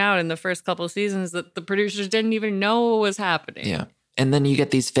that came out in the first couple of seasons that the producers didn't even know was happening. Yeah. And then you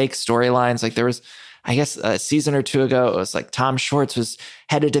get these fake storylines. Like there was, I guess a season or two ago, it was like Tom Schwartz was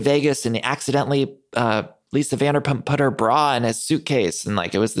headed to Vegas and he accidentally Lisa Vanderpump put her bra in his suitcase, and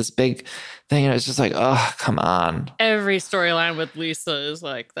like it was this big thing, and it was just like, oh, come on. Every storyline with Lisa is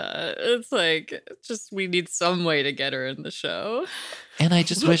like that. It's like, just we need some way to get her in the show. And I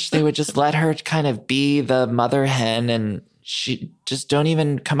just wish they would just let her kind of be the mother hen, and she just don't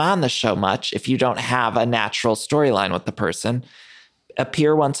even come on the show much if you don't have a natural storyline with the person.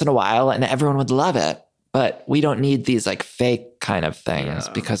 Appear once in a while and everyone would love it. But we don't need these like fake kind of things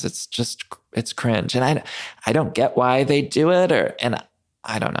because it's cringe. And I don't get why they do it, and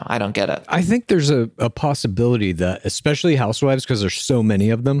I don't know. I don't get it. I think there's a possibility that, especially Housewives, because there's so many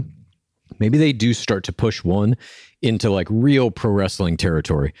of them, maybe they do start to push one into like real pro wrestling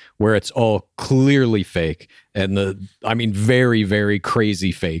territory where it's all clearly fake and very, very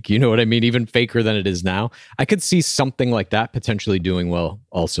crazy fake. You know what I mean? Even faker than it is now. I could see something like that potentially doing well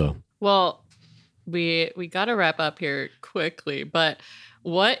also. Well, we got to wrap up here quickly, but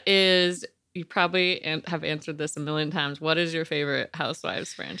what is, you probably have answered this a million times, what is your favorite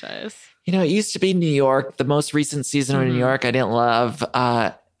Housewives franchise? You know, it used to be New York. The most recent season of New York I didn't love.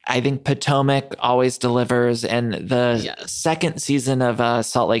 I think Potomac always delivers. And the second season of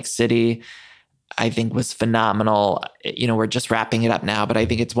Salt Lake City, I think, was phenomenal. You know, we're just wrapping it up now, but I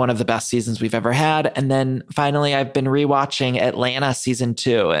think it's one of the best seasons we've ever had. And then finally, I've been rewatching Atlanta season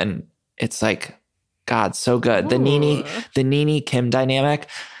 2, and it's like, God, so good. The Nene Kim dynamic.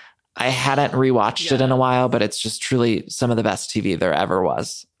 I hadn't rewatched it in a while, but it's just truly some of the best TV there ever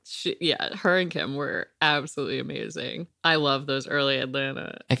was. Her and Kim were absolutely amazing. I love those early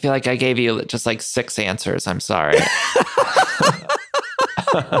Atlanta. I feel like I gave you just like 6 answers. I'm sorry.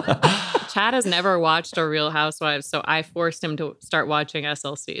 Chad has never watched a Real Housewives, so I forced him to start watching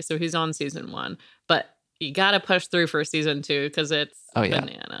SLC. So he's on season 1, but you got to push through for season 2 because it's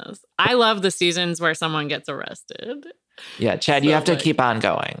bananas. I love the seasons where someone gets arrested. Yeah, Chad, you have to keep on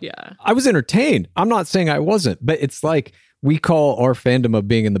going. Yeah. I was entertained. I'm not saying I wasn't, but it's like we call our fandom of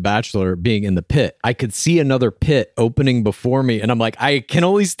being in The Bachelor being in the pit. I could see another pit opening before me, and I'm like, I can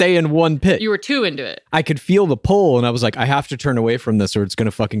only stay in one pit. You were too into it. I could feel the pull, and I was like, I have to turn away from this or it's going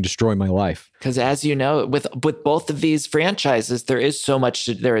to fucking destroy my life. Because as you know, with both of these franchises, there is so much.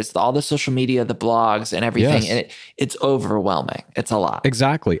 There is all the social media, the blogs, and everything, and it's overwhelming. It's a lot.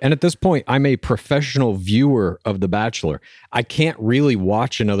 Exactly. And at this point, I'm a professional viewer of The Bachelor. I can't really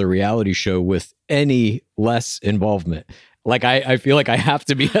watch another reality show with any less involvement. Like, I feel like I have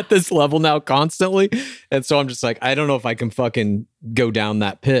to be at this level now constantly. And so I'm just like, I don't know if I can fucking go down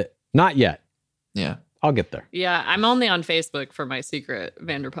that pit. Not yet. Yeah. I'll get there. Yeah, I'm only on Facebook for my secret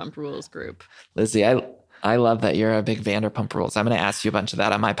Vanderpump Rules group. Lizzie, I love that you're a big Vanderpump Rules. I'm going to ask you a bunch of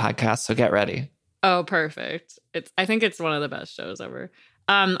that on my podcast, so get ready. Oh, perfect. I think it's one of the best shows ever.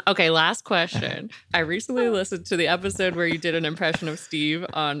 Okay, last question. I recently listened to the episode where you did an impression of Steve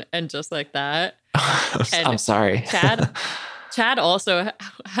on And Just Like That. I'm sorry. Chad also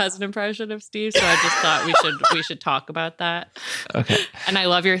has an impression of Steve, so I just thought we should talk about that. Okay. And I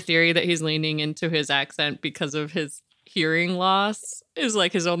love your theory that he's leaning into his accent because of his hearing loss is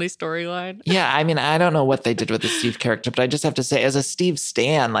like his only storyline. Yeah, I mean, I don't know what they did with the Steve character, but I just have to say, as a Steve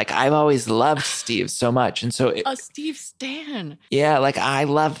stan, like I've always loved Steve so much. And so a Steve stan. Yeah, like I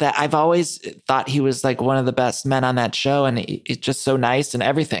love that. I've always thought he was like one of the best men on that show, and it's just so nice and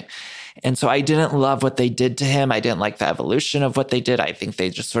everything. And so I didn't love what they did to him. I didn't like the evolution of what they did. I think they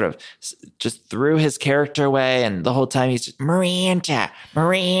just sort of just threw his character away. And the whole time he's just, Miranda,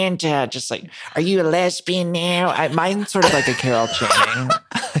 just like, are you a lesbian now? Mine's sort of like a Carol Channing.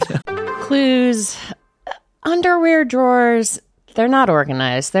 Clues. Underwear drawers, they're not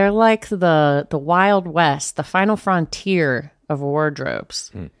organized. They're like the Wild West, the final frontier of wardrobes.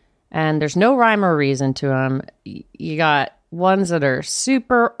 And there's no rhyme or reason to them. You got ones that are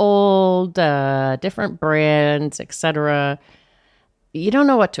super old, different brands, etc. You don't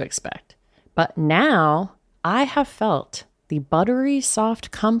know what to expect. But now I have felt the buttery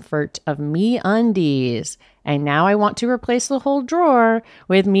soft comfort of MeUndies. And now I want to replace the whole drawer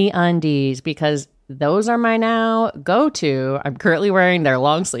with MeUndies because those are my now go-to. I'm currently wearing their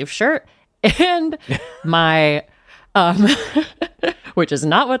long sleeve shirt and my which is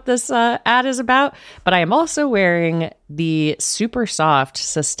not what this ad is about, but I am also wearing the super soft,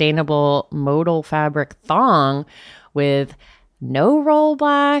 sustainable modal fabric thong with no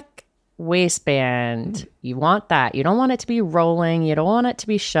rollback waistband. You want that. You don't want it to be rolling. You don't want it to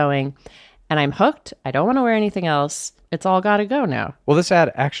be showing. And I'm hooked. I don't want to wear anything else. It's all got to go now. Well, this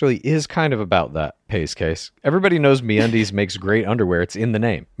ad actually is kind of about that, Pace Case. Everybody knows MeUndies makes great underwear. It's in the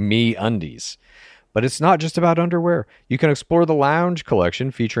name, MeUndies. But it's not just about underwear. You can explore the Lounge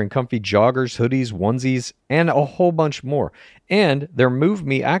collection featuring comfy joggers, hoodies, onesies, and a whole bunch more. And their Move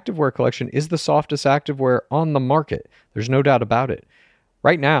Me activewear collection is the softest activewear on the market. There's no doubt about it.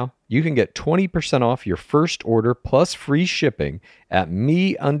 Right now, you can get 20% off your first order plus free shipping at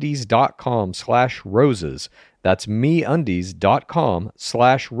meundies.com/roses. That's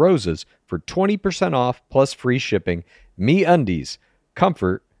meundies.com/roses for 20% off plus free shipping. MeUndies,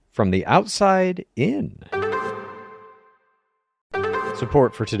 comfort from the outside in.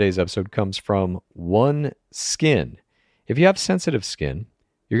 Support for today's episode comes from OneSkin. If you have sensitive skin,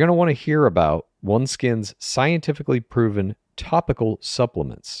 you're going to want to hear about OneSkin's scientifically proven topical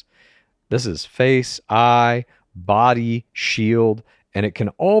supplements. This is face, eye, body, shield, and it can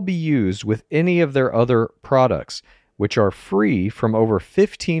all be used with any of their other products, which are free from over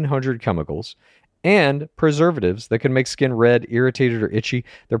 1,500 chemicals and preservatives that can make skin red, irritated, or itchy.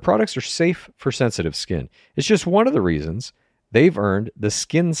 Their products are safe for sensitive skin. It's just one of the reasons they've earned the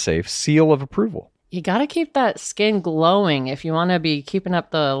Skin Safe seal of approval. You got to keep that skin glowing if you want to be keeping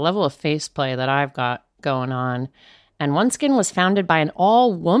up the level of face play that I've got going on. And OneSkin was founded by an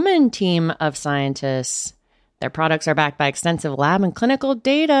all-woman team of scientists. Their products are backed by extensive lab and clinical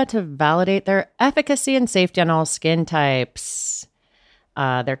data to validate their efficacy and safety on all skin types.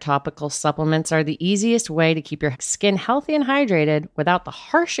 Their topical supplements are the easiest way to keep your skin healthy and hydrated without the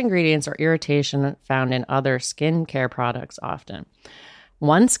harsh ingredients or irritation found in other skincare products often.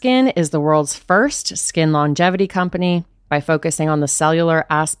 OneSkin is the world's first skin longevity company. By focusing on the cellular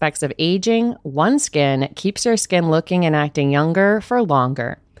aspects of aging, OneSkin keeps your skin looking and acting younger for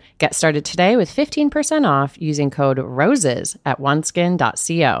longer. Get started today with 15% off using code ROSES at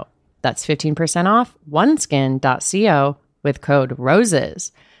oneskin.co. That's 15% off oneskin.co with code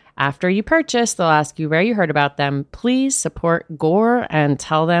ROSES. After you purchase, they'll ask you where you heard about them. Please support Gore and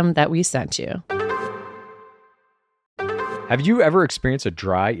tell them that we sent you. Have you ever experienced a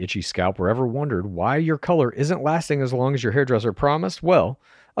dry, itchy scalp or ever wondered why your color isn't lasting as long as your hairdresser promised? Well,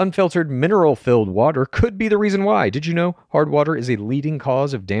 unfiltered, mineral-filled water could be the reason why. Did you know hard water is a leading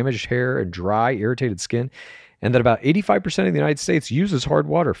cause of damaged hair and dry, irritated skin? And that about 85% of the United States uses hard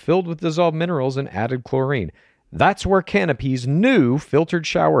water filled with dissolved minerals and added chlorine. That's where Canopy's new filtered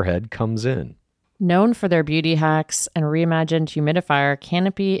shower head comes in. Known for their beauty hacks and reimagined humidifier,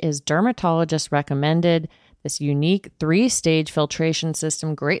 Canopy is dermatologist recommended. This unique 3-stage filtration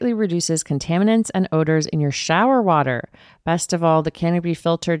system greatly reduces contaminants and odors in your shower water. Best of all, the Canopy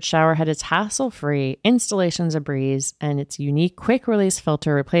filtered shower head is hassle-free, installation's a breeze, and its unique quick-release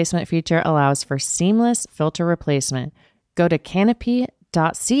filter replacement feature allows for seamless filter replacement. Go to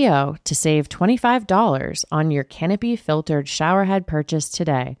canopy.co to save $25 on your Canopy filtered shower head purchase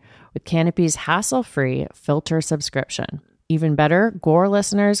today with Canopy's hassle-free filter subscription. Even better, Gore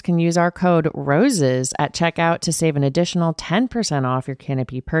listeners can use our code ROSES at checkout to save an additional 10% off your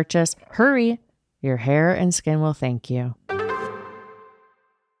Canopy purchase. Hurry, your hair and skin will thank you.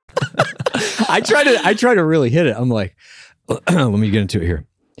 I try to really hit it. I'm like, let me get into it here.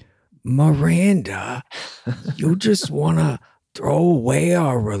 Miranda, you just want to throw away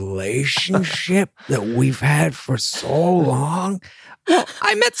our relationship that we've had for so long? Well,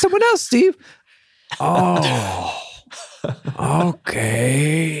 I met someone else, Steve. Oh,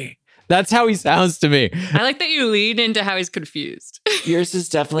 okay. That's how he sounds to me. I like that you lean into how he's confused. Yours is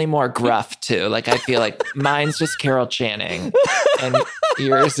definitely more gruff too. Like I feel like mine's just Carol Channing, and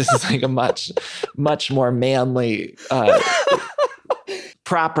yours is like a much more manly,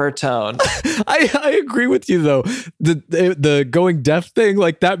 proper tone. I agree with you though. The going deaf thing,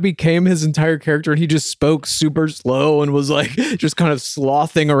 like that became his entire character, and he just spoke super slow and was like just kind of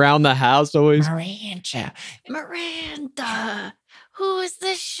slothing around the house always. Miranda. Who is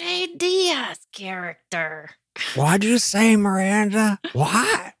this Shay Diaz character? What'd you say, Miranda?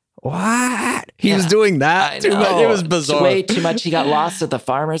 What? He was doing that too much. It was bizarre. Way too much. He got lost at the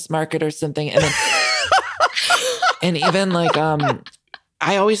farmer's market or something. And then, and even like,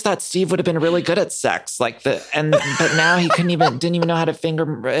 I always thought Steve would have been really good at sex, but now he didn't even know how to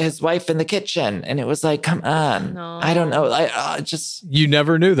finger his wife in the kitchen. And it was like, come on. No. I don't know. You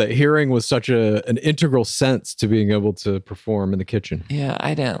never knew that hearing was such an integral sense to being able to perform in the kitchen. Yeah,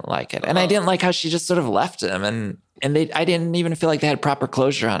 I didn't like it. And I didn't like how she just sort of left him. And I didn't even feel like they had proper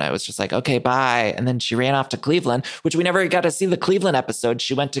closure on it. It was just like, okay, bye. And then she ran off to Cleveland, which we never got to see the Cleveland episode.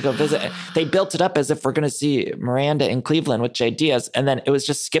 She went to go visit. They built it up as if we're going to see Miranda in Cleveland with Jay Diaz. And then it was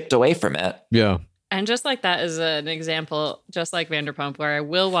just skipped away from it. Yeah. And just like that is an example, just like Vanderpump, where I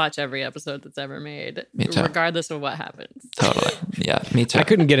will watch every episode that's ever made, regardless of what happens. Totally. Yeah, me too. I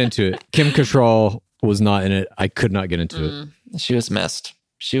couldn't get into it. Kim Cattrall was not in it. I could not get into it. She was missed.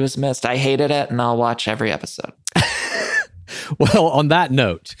 She was missed. I hated it, and I'll watch every episode. Well, on that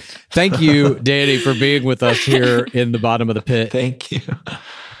note, thank you, Danny, for being with us here in the bottom of the pit. Thank you.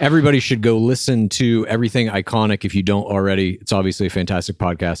 Everybody should go listen to Everything Iconic if you don't already. It's obviously a fantastic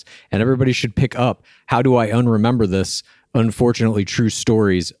podcast. And everybody should pick up How Do I Unremember This? Unfortunately True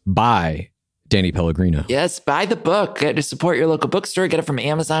Stories by Danny Pellegrino. Yes, buy the book. Get to support your local bookstore. Get it from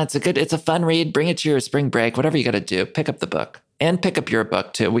Amazon. It's a fun read. Bring it to your spring break. Whatever you got to do, pick up the book. And pick up your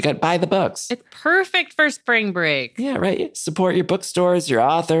book, too. We got buy the books. It's perfect for spring break. Yeah, right. Support your bookstores, your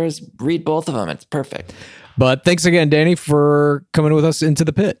authors. Read both of them. It's perfect. But thanks again, Danny, for coming with us into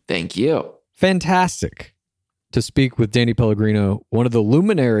the pit. Thank you. Fantastic to speak with Danny Pellegrino, one of the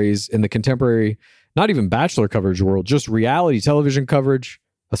luminaries in the contemporary, not even Bachelor coverage world, just reality television coverage,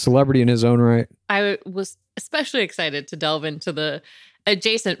 a celebrity in his own right. I was especially excited to delve into the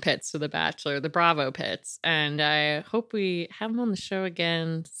adjacent pits to The Bachelor, the Bravo pits. And I hope we have him on the show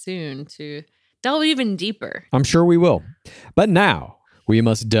again soon to delve even deeper. I'm sure we will. But now we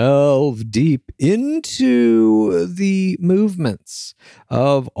must delve deep into the movements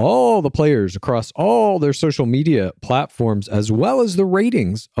of all the players across all their social media platforms, as well as the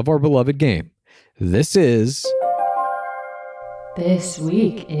ratings of our beloved game. This is This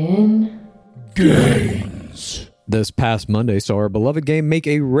Week in Games. This past Monday saw our beloved game make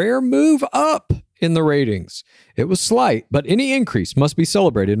a rare move up in the ratings. It was slight, but any increase must be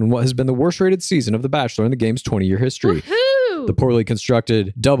celebrated in what has been the worst rated season of The Bachelor in the game's 20-year history. Woohoo! The poorly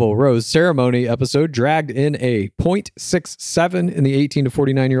constructed double rose ceremony episode dragged in a 0.67 in the 18 to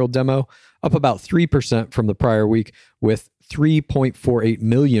 49-year-old demo, up about 3% from the prior week, with 3.48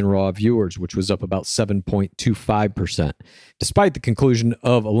 million raw viewers, which was up about 7.25%. Despite the conclusion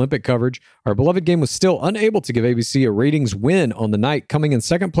of Olympic coverage, our beloved game was still unable to give ABC a ratings win on the night, coming in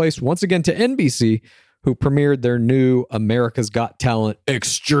second place once again to NBC, who premiered their new America's Got Talent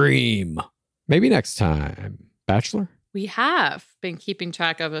Extreme. Maybe next time. Bachelor? We have been keeping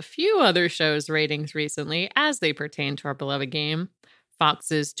track of a few other shows' ratings recently as they pertain to our beloved game.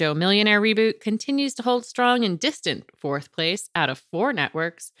 Fox's Joe Millionaire reboot continues to hold strong in distant fourth place out of 4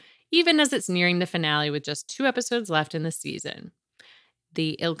 networks, even as it's nearing the finale with just 2 episodes left in the season.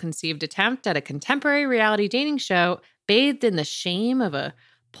 The ill-conceived attempt at a contemporary reality dating show bathed in the shame of a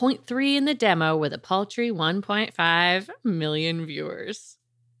 0.3 in the demo with a paltry 1.5 million viewers.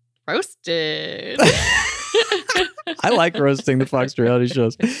 Roasted. I like roasting the Fox reality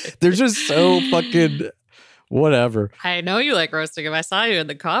shows. They're just so fucking whatever. I know you like roasting them. I saw you in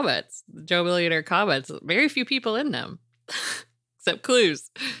the comments, the Joe Millionaire comments. Very few people in them, except Clues.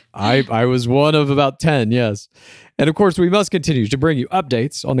 I was one of about 10, yes. And of course, we must continue to bring you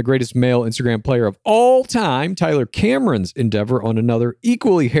updates on the greatest male Instagram player of all time, Tyler Cameron's endeavor on another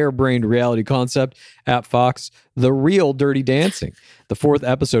equally harebrained reality concept at Fox, The Real Dirty Dancing. The 4th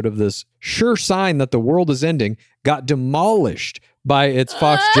episode of this sure sign that the world is ending got demolished by its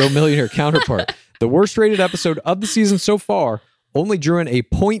Fox Joe Millionaire counterpart. The worst rated episode of the season so far only drew in a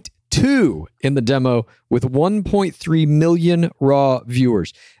 0.2 in the demo with 1.3 million raw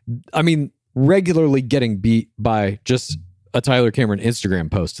viewers. I mean, regularly getting beat by just a Tyler Cameron Instagram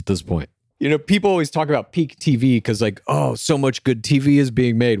post at this point. You know, people always talk about peak TV because like, oh, so much good TV is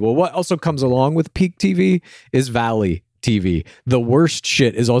being made. Well, what also comes along with peak TV is Valley TV. The worst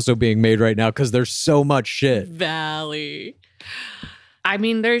shit is also being made right now because there's so much shit. Valley. I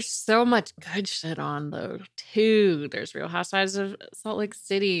mean, there's so much good shit on, though, too. There's Real Housewives of Salt Lake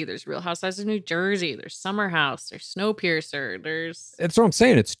City. There's Real Housewives of New Jersey. There's Summer House. There's Snowpiercer. There's... That's what I'm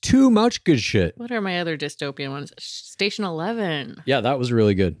saying. It's too much good shit. What are my other dystopian ones? Station 11. Yeah, that was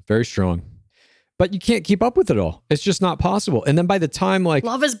really good. Very strong. But you can't keep up with it all. It's just not possible. And then by the time, like...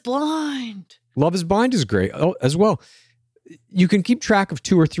 Love is Blind. Love is Blind is great as well. You can keep track of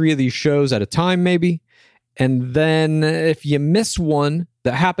 2 or 3 of these shows at a time, maybe. And then if you miss one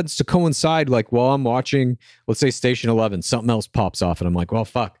that happens to coincide, like while I'm watching, let's say Station 11, something else pops off and I'm like, well,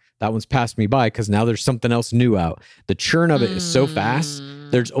 fuck, that one's passed me by because now there's something else new out. The churn of it is so fast.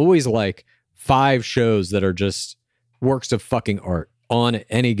 There's always like 5 shows that are just works of fucking art on at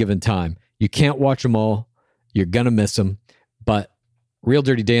any given time. You can't watch them all. You're going to miss them. But Real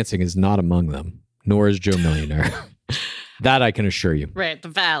Dirty Dancing is not among them, nor is Joe Millionaire. That I can assure you. Right, the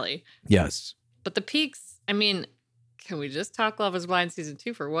Valley. Yes. But the peaks, I mean, can we just talk Love is Blind season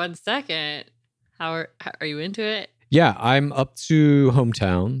 2 for 1 second? How are you into it? Yeah, I'm up to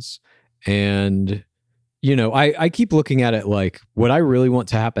hometowns. And, you know, I keep looking at it like what I really want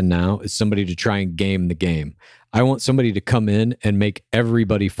to happen now is somebody to try and game the game. I want somebody to come in and make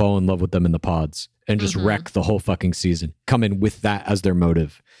everybody fall in love with them in the pods and just wreck the whole fucking season. Come in with that as their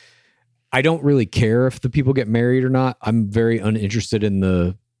motive. I don't really care if the people get married or not. I'm very uninterested in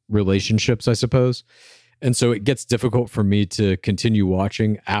the relationships, I suppose. And so it gets difficult for me to continue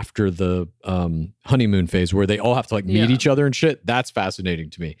watching after the honeymoon phase where they all have to like meet each other and shit. That's fascinating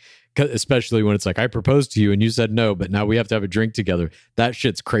to me, especially when it's like, I proposed to you and you said no, but now we have to have a drink together. That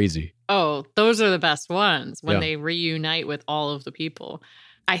shit's crazy. Oh, those are the best ones when they reunite with all of the people.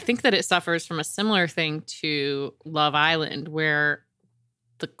 I think that it suffers from a similar thing to Love Island, where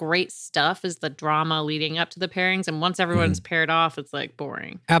the great stuff is the drama leading up to the pairings. And once everyone's paired off, it's like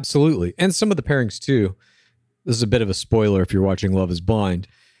boring. Absolutely. And some of the pairings too. This is a bit of a spoiler if you're watching Love is Blind.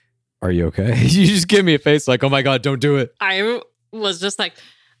 Are you okay? You just give me a face like, oh my God, don't do it. I was just like,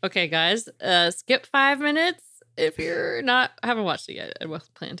 okay, guys, skip 5 minutes. If you're haven't watched it yet, I will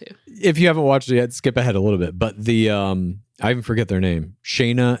plan to. If you haven't watched it yet, skip ahead a little bit. But the, I even forget their name.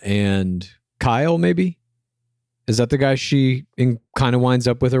 Shayna and Kyle, maybe? Is that the guy she kind of winds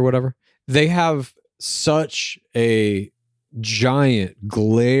up with or whatever? They have such a giant,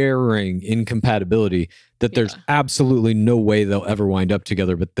 glaring incompatibility that there's absolutely no way they'll ever wind up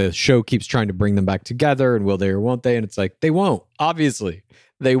together. But the show keeps trying to bring them back together, and will they or won't they? And it's like, they won't. Obviously,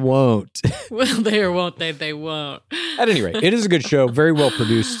 they won't. Will they or won't they? They won't. At any rate, it is a good show, very well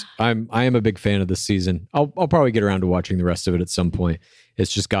produced. I am a big fan of this season. I'll probably get around to watching the rest of it at some point.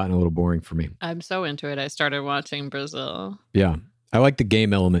 It's just gotten a little boring for me. I'm so into it. I started watching Brazil. Yeah. I like the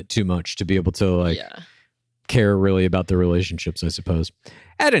game element too much to be able to care really about the relationships, I suppose.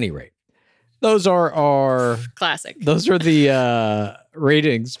 At any rate, those are our classic. Those are the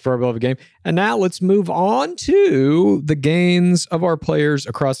ratings for our beloved game. And now let's move on to the gains of our players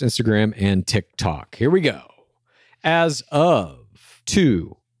across Instagram and TikTok. Here we go. As of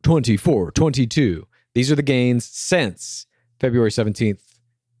 2/24/22, these are the gains since February 17th,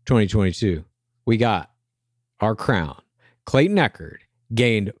 2022. We got our crown. Clayton Eckerd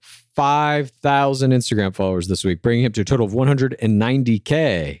gained 5,000 Instagram followers this week, bringing him to a total of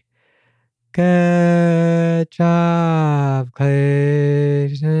 190K. Good job,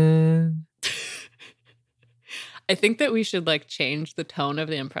 Clayton. I think that we should change the tone of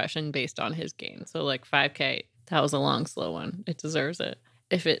the impression based on his gain. So 5K, that was a long, slow one. It deserves it.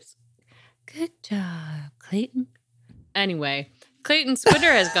 If it's good job, Clayton. Anyway, Clayton's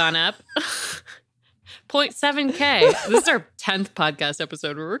Twitter has gone up 0.7K. This is our 10th podcast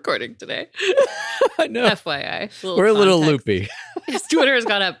episode we're recording today. I know. FYI. We're a little loopy. His Twitter has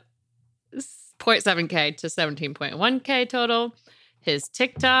gone up 0.7K to 17.1K total. His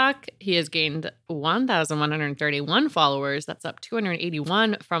TikTok, he has gained 1,131 followers. That's up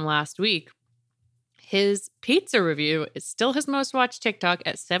 281 from last week. His pizza review is still his most watched TikTok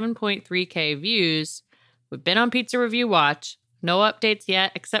at 7.3K views. We've been on Pizza Review Watch. No updates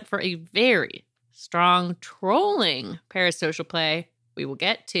yet, except for a very strong trolling parasocial play we will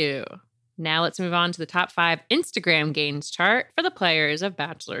get to. Now let's move on to the top 5 Instagram gains chart for the players of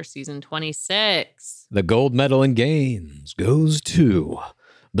Bachelor Season 26. The gold medal in gains goes to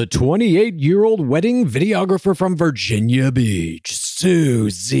the 28-year-old wedding videographer from Virginia Beach,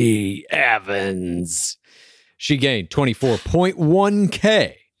 Susie Evans. She gained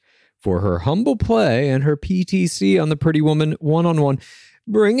 24.1K for her humble play and her PTC on the Pretty Woman one-on-one,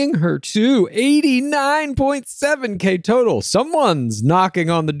 bringing her to 89.7K total. Someone's knocking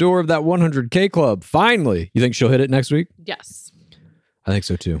on the door of that 100K club. Finally. You think she'll hit it next week? Yes. I think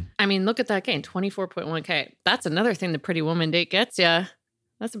so too. I mean, look at that gain, 24.1K. That's another thing the Pretty Woman date gets you.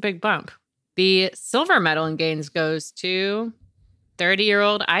 That's a big bump. The silver medal in gains goes to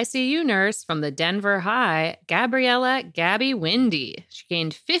 30-year-old ICU nurse from the Denver High, Gabriella Gabby Windy. She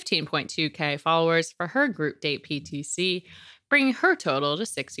gained 15.2K followers for her group date PTC, bringing her total to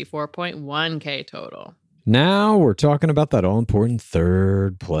 64.1K total. Now we're talking about that all-important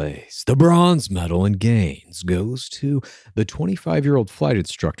third place. The bronze medal in gains goes to the 25-year-old flight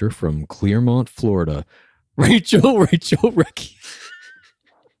instructor from Clearmont, Florida, Rachel Recchi.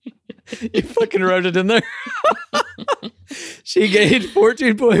 You fucking wrote it in there. She gained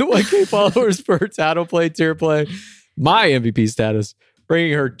 14.1K followers for her title play, tier play, my MVP status,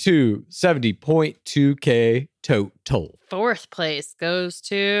 bringing her to 70.2K total. Fourth place goes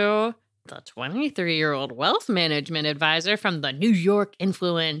to the 23-year-old wealth management advisor from the New York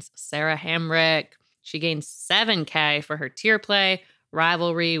influence, Sarah Hamrick. She gained 7K for her tier play,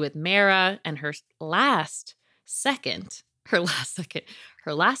 rivalry with Mara, and her last second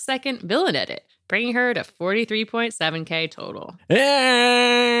villain edit, bringing her to 43.7K total.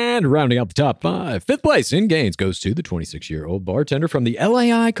 And rounding out the top 5, 5th place in gains goes to the 26-year-old bartender from the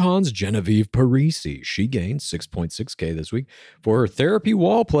LA Icons, Genevieve Parisi. She gained 6.6K this week for her therapy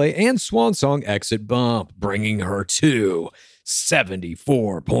wall play and swan song Exit Bump, bringing her to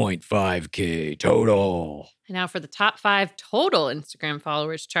 74.5K total. And now for the top 5 total Instagram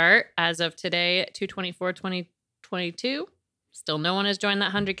followers chart. As of today, 2/24/2022. Still no one has joined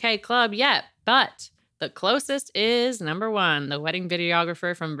that 100K club yet, but the closest is number 1, the wedding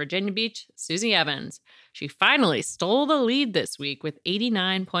videographer from Virginia Beach, Susie Evans. She finally stole the lead this week with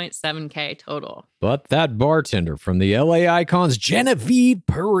 89.7K total. But that bartender from the LA Icons, Genevieve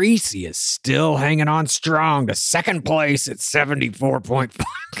Parisi, is still hanging on strong to second place at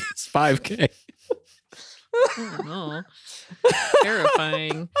 74.5K. Oh, no.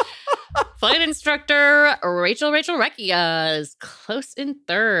 Terrifying. Flight instructor Rachel Recchia is close in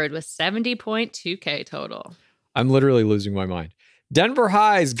third with 70.2K total. I'm literally losing my mind. Denver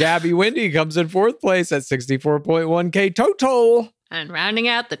High's Gabby Windy comes in 4th place at 64.1K total. And rounding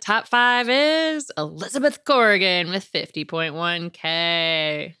out the top 5 is Elizabeth Corrigan with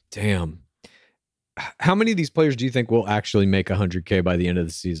 50.1K. Damn. How many of these players do you think will actually make 100K by the end of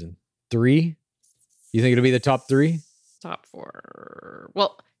the season? 3? You think it'll be the top 3? Top 4.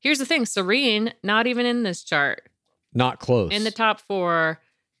 Well, here's the thing. Serene, not even in this chart. Not close. In the top 4.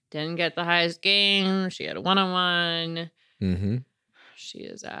 Didn't get the highest game. She had a 1-on-1. Mm-hmm. She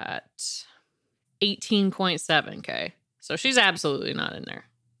is at 18.7K. So she's absolutely not in there.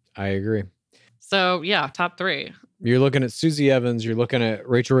 I agree. So, yeah, top 3. You're looking at Susie Evans, you're looking at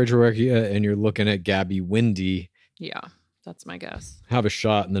Rachel Recchia, and you're looking at Gabby Windy. Yeah, that's my guess. Have a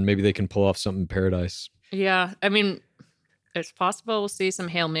shot, and then maybe they can pull off something in Paradise. Yeah, I mean, it's possible we'll see some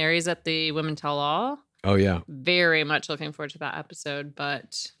Hail Marys at the Women Tell All. Oh, yeah. Very much looking forward to that episode,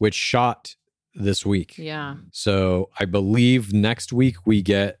 but... Which shot this week. Yeah. So I believe next week we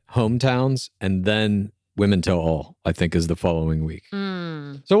get Hometowns, and then Women Tell All, I think, is the following week.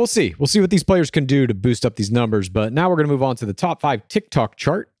 So we'll see. We'll see what these players can do to boost up these numbers. But now we're going to move on to the top 5 TikTok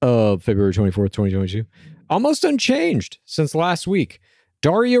chart of February 24th, 2022. Almost unchanged since last week.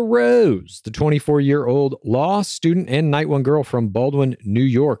 Daria Rose, the 24-year-old law student and Night One girl from Baldwin, New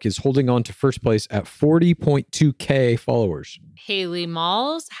York, is holding on to first place at 40.2K followers. Haley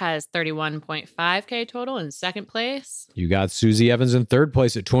Malls has 31.5K total in second place. You got Susie Evans in third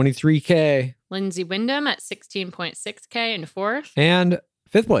place at 23K. Lindsay Wyndham at 16.6K in fourth. And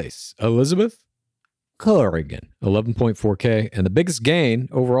fifth place, Elizabeth Corrigan, 11.4K. And the biggest gain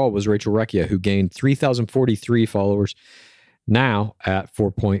overall was Rachel Recchia, who gained 3,043 followers, now at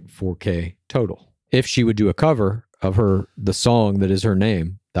 4.4K total. If she would do a cover of the song that is her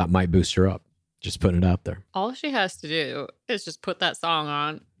name, that might boost her up. Just putting it out there. All she has to do is just put that song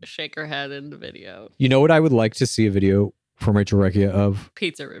on, shake her head in the video. You know what I would like to see a video from Rachel Recchia of?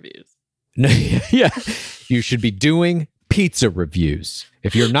 Pizza reviews. Yeah. You should be doing pizza reviews.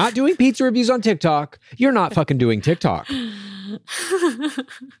 If you're not doing pizza reviews on TikTok, you're not fucking doing TikTok.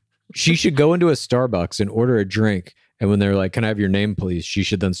 She should go into a Starbucks and order a drink. And when they're like, "Can I have your name, please?" She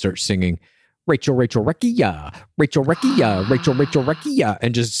should then start singing, Rachel Recchia, Rachel Recchia, Rachel Recchia,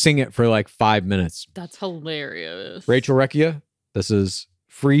 and just sing it for like 5 minutes. That's hilarious. Rachel Recchia, this is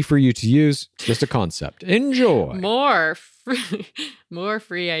free for you to use. Just a concept. Enjoy. More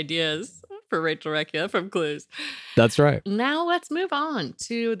free ideas for Rachel Recchia from Clues. That's right. Now let's move on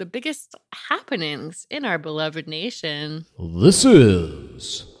to the biggest happenings in our beloved nation. This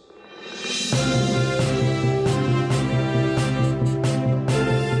is...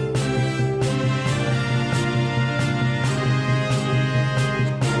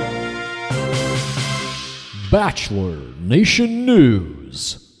 Bachelor Nation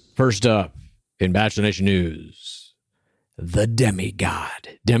News. First up in Bachelor Nation News, the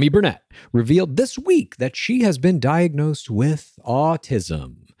demigod, Demi Burnett, revealed this week that she has been diagnosed with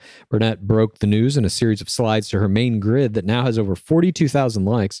autism. Burnett broke the news in a series of slides to her main grid that now has over 42,000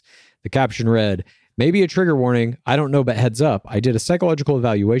 likes. The caption read, "Maybe a trigger warning. I don't know, but heads up. I did a psychological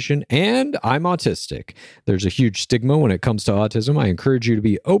evaluation and I'm autistic. There's a huge stigma when it comes to autism. I encourage you to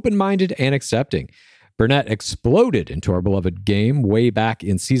be open-minded and accepting." Burnett exploded into our beloved game way back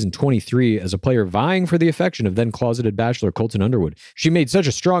in season 23 as a player vying for the affection of then-closeted bachelor Colton Underwood. She made such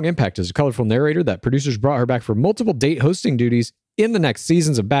a strong impact as a colorful narrator that producers brought her back for multiple date hosting duties in the next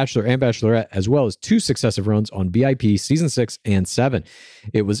seasons of Bachelor and Bachelorette, as well as 2 successive runs on BIP season 6 and 7.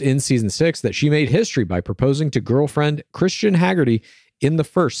 It was in season 6 that she made history by proposing to girlfriend Christian Haggerty in the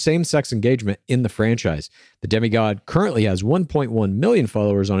first same-sex engagement in the franchise. The demigod currently has 1.1 million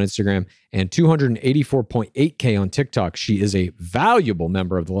followers on Instagram and 284.8K on TikTok. She is a valuable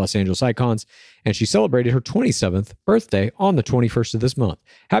member of the Los Angeles Icons, and she celebrated her 27th birthday on the 21st of this month.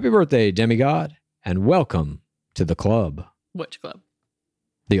 Happy birthday, demigod, and welcome to the club. Which club?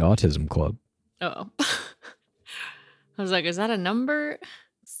 The Autism Club. Oh. I was like, is that a number?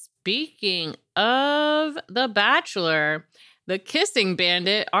 Speaking of The Bachelor, the kissing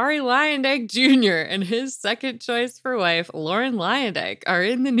bandit Ari Lyondike Jr. and his second choice for wife, Lauren Lyondike, are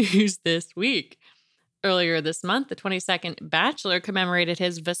in the news this week. Earlier this month, the 22nd Bachelor commemorated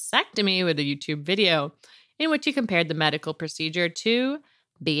his vasectomy with a YouTube video in which he compared the medical procedure to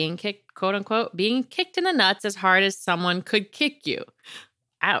being kicked, quote unquote, being kicked in the nuts as hard as someone could kick you.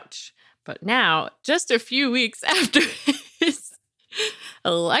 Ouch. But now, just a few weeks after his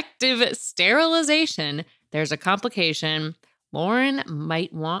elective sterilization, there's a complication. Lauren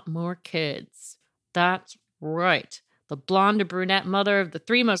might want more kids. That's right. The blonde brunette mother of the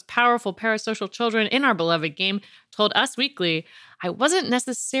three most powerful parasocial children in our beloved game told Us Weekly, I wasn't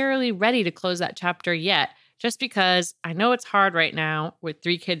necessarily ready to close that chapter yet, just because I know it's hard right now with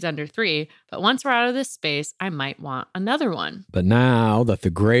 3 kids under 3, but once we're out of this space, I might want another one. But now that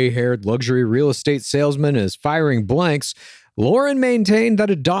the gray-haired luxury real estate salesman is firing blanks, Lauren maintained that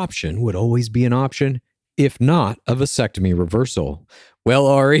adoption would always be an option, if not a vasectomy reversal. Well,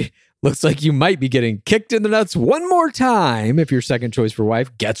 Ari, looks like you might be getting kicked in the nuts one more time if your second choice for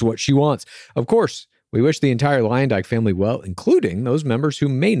wife gets what she wants. Of course, we wish the entire Lyondike family well, including those members who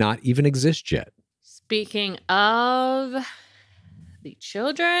may not even exist yet. Speaking of the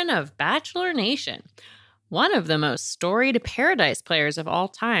children of Bachelor Nation, one of the most storied Paradise players of all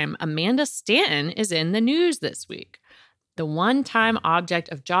time, Amanda Stanton, is in the news this week. The one-time object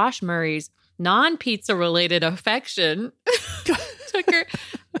of Josh Murray's non-pizza related affection took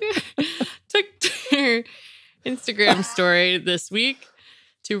her Instagram story this week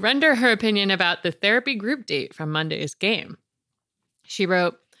to render her opinion about the therapy group date from Monday's game. She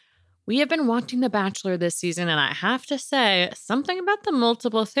wrote, we have been watching The Bachelor this season, and I have to say, something about the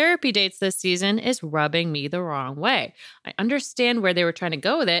multiple therapy dates this season is rubbing me the wrong way. I understand where they were trying to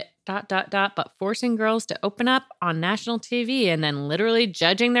go with it, ... but forcing girls to open up on national TV and then literally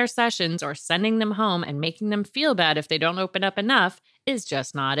judging their sessions or sending them home and making them feel bad if they don't open up enough is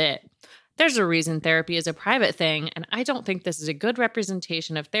just not it. There's a reason therapy is a private thing, and I don't think this is a good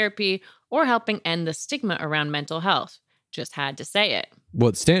representation of therapy or helping end the stigma around mental health. Just had to say it.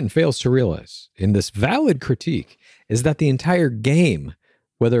 What Stanton fails to realize in this valid critique is that the entire game,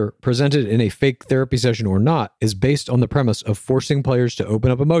 whether presented in a fake therapy session or not, is based on the premise of forcing players to open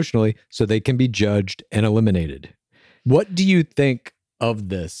up emotionally so they can be judged and eliminated. What do you think of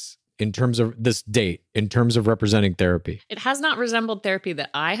this in terms of this date, in terms of representing therapy? It has not resembled therapy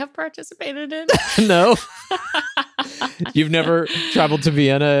that I have participated in. No. You've never traveled to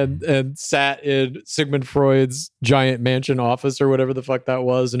Vienna and sat in Sigmund Freud's giant mansion office or whatever the fuck that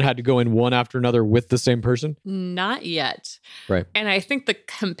was and had to go in one after another with the same person? Not yet. Right. And I think the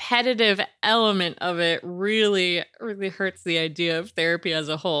competitive element of it really, really hurts the idea of therapy as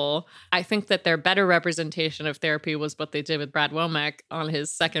a whole. I think that their better representation of therapy was what they did with Brad Womack on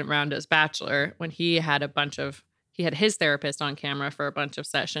his second round as Bachelor, when he had his therapist on camera for a bunch of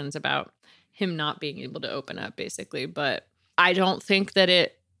sessions about him not being able to open up, basically. But I don't think that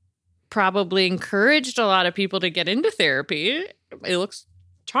it probably encouraged a lot of people to get into therapy. It looks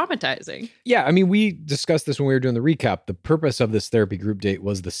traumatizing. Yeah, I mean, we discussed this when we were doing the recap. The purpose of this therapy group date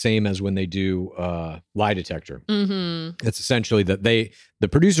was the same as when they do lie detector. Mm-hmm. It's essentially that the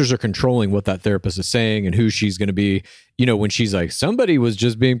producers are controlling what that therapist is saying and who she's going to be. You know, when she's like, somebody was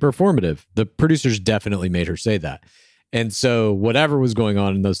just being performative, the producers definitely made her say that. And so whatever was going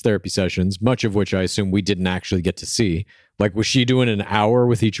on in those therapy sessions, much of which I assume we didn't actually get to see, like, was she doing an hour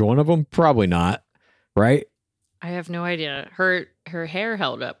with each one of them? Probably not, right? I have no idea. Her hair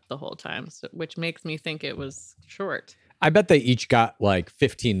held up the whole time, which makes me think it was short. I bet they each got like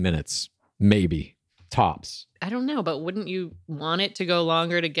 15 minutes, maybe, tops. I don't know, but wouldn't you want it to go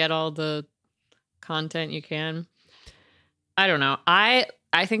longer to get all the content you can? I don't know.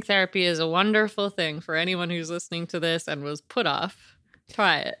 I think therapy is a wonderful thing for anyone who's listening to this and was put off.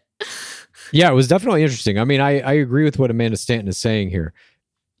 Try it. Yeah, it was definitely interesting. I mean, I agree with what Amanda Stanton is saying here.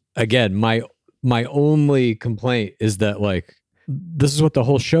 Again, my only complaint is that, like, this is what the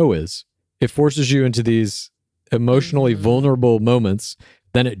whole show is. It forces you into these emotionally vulnerable moments,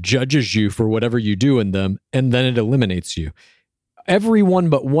 then it judges you for whatever you do in them, and then it eliminates you. everyone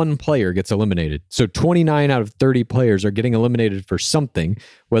but one player gets eliminated. So 29 out of 30 players are getting eliminated for something,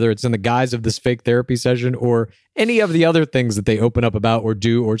 whether it's in the guise of this fake therapy session or any of the other things that they open up about or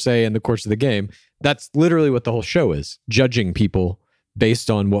do or say in the course of the game. That's literally what the whole show is, judging people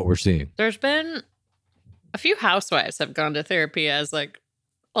based on what we're seeing. There's been a few housewives have gone to therapy as like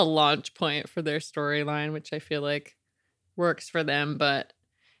a launch point for their storyline, which I feel like works for them. But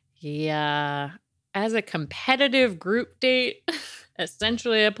yeah, as a competitive group date,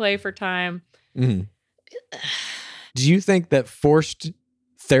 essentially a play for time. Mm-hmm. Do you think that forced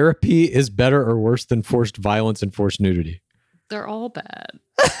therapy is better or worse than forced violence and forced nudity? They're all bad.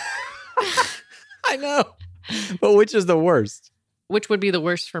 I know. But which is the worst? Which would be the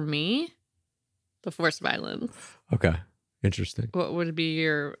worst for me? The forced violence. Okay. Interesting. What would be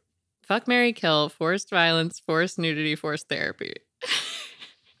your fuck, marry, kill, forced violence, forced nudity, forced therapy?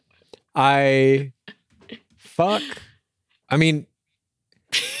 I mean,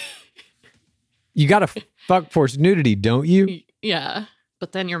 you got to fuck forced nudity, don't you? Yeah.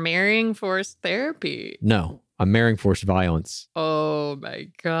 But then you're marrying forced therapy. No, I'm marrying forced violence. Oh my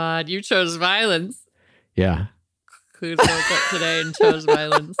God. You chose violence. Yeah. Who woke up today and chose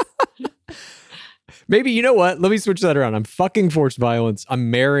violence? Maybe, you know what? Let me switch that around. I'm fucking forced violence.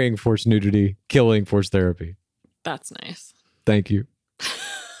 I'm marrying forced nudity, killing forced therapy. That's nice. Thank you.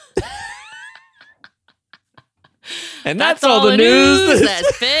 And that's all the news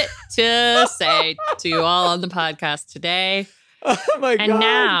that's fit to say to you all on the podcast today. Oh my God. And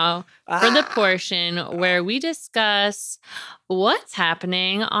now for the portion where we discuss what's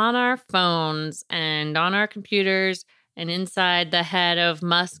happening on our phones and on our computers and inside the head of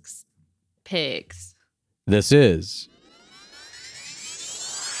Musk's pigs. This is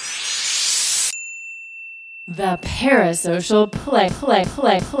The parasocial play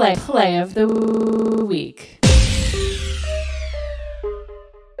of the week.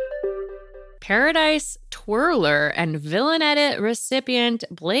 Paradise twirler and Villain Edit recipient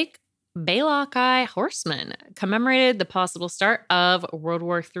Blake Bailokai Horseman commemorated the possible start of World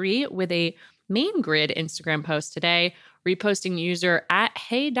War III with a main grid Instagram post today, reposting user at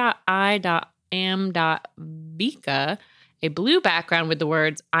hey.i.am.vika a blue background with the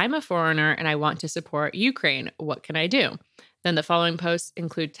words, "I'm a foreigner and I want to support Ukraine. What can I do?" Then the following posts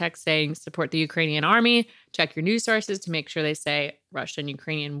include text saying, "Support the Ukrainian army. Check your news sources to make sure they say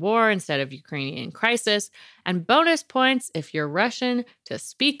Russian-Ukrainian war instead of Ukrainian crisis. And bonus points if you're Russian to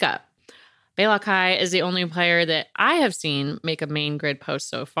speak up." Bailokai is the only player that I have seen make a main grid post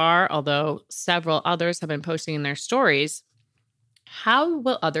so far, although several others have been posting in their stories. How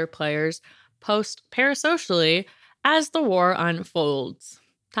will other players post parasocially as the war unfolds?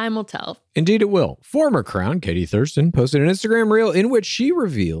 Time will tell. Indeed it will. Former Crown, Katie Thurston, posted an Instagram reel in which she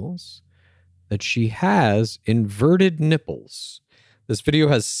reveals that she has inverted nipples. This video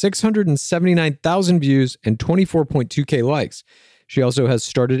has 679,000 views and 24.2K likes. She also has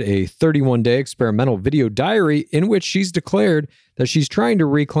started a 31-day experimental video diary in which she's declared that she's trying to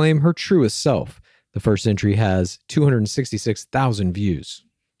reclaim her truest self. The first entry has 266,000 views.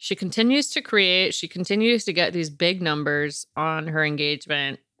 She continues to create. She continues to get these big numbers on her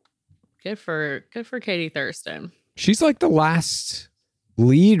engagement. Good for Katie Thurston. She's like the last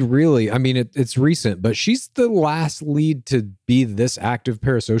lead, really. I mean, it's recent, but she's the last lead to be this active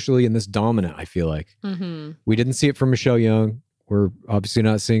parasocially and this dominant, I feel like. Mm-hmm. We didn't see it from Michelle Young. We're obviously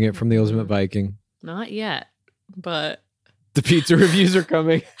not seeing it from the Ultimate Viking. Not yet, but... The pizza reviews are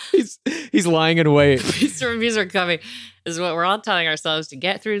coming. He's lying in wait. Pizza reviews are coming. Is what we're all telling ourselves to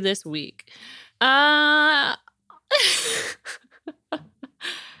get through this week. I've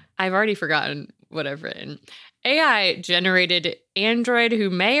already forgotten what I've written. AI-generated android who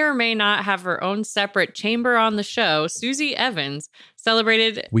may or may not have her own separate chamber on the show, Susie Evans,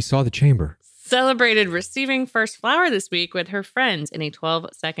 celebrated receiving first flower this week with her friends in a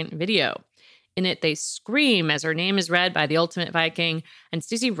 12-second video. In it, they scream as her name is read by the Ultimate Viking, and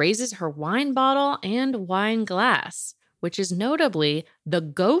Susie raises her wine bottle and wine glass, which is notably the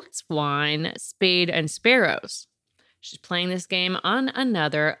goat's wine, Spade and Sparrows. She's playing this game on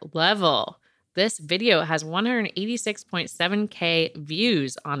another level. This video has 186.7K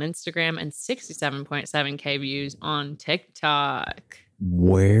views on Instagram and 67.7K views on TikTok.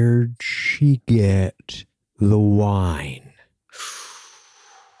 Where'd she get the wine?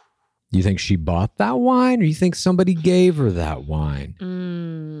 You think she bought that wine, or you think somebody gave her that wine?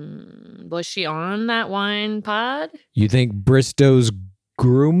 Was she on that wine pod? You think Bristow's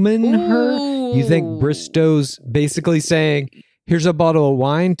grooming her? You think Bristow's basically saying, "Here's a bottle of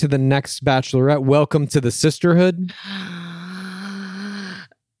wine to the next bachelorette. Welcome to the sisterhood"?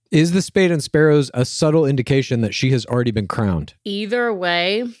 Is the Spade and Sparrows a subtle indication that she has already been crowned? Either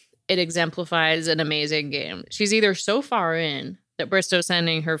way, it exemplifies an amazing game. She's either so far in that Bristow's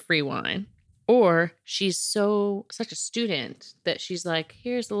sending her free wine, or she's such a student that she's like,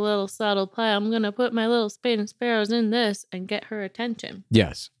 here's a little subtle play. I'm going to put my little Spade and Sparrows in this and get her attention.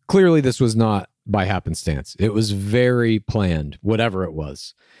 Yes. Clearly, this was not by happenstance. It was very planned, whatever it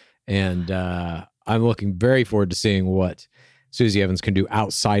was. And I'm looking very forward to seeing what Susie Evans can do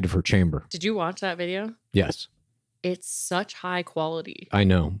outside of her chamber. Did you watch that video? Yes. It's such high quality. I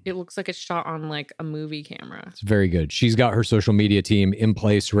know. It looks like it's shot on like a movie camera. It's very good. She's got her social media team in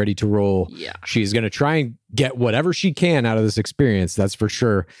place, ready to roll. Yeah. She's going to try and get whatever she can out of this experience. That's for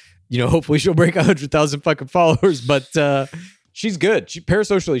sure. You know, hopefully she'll break 100,000 fucking followers, but she's good.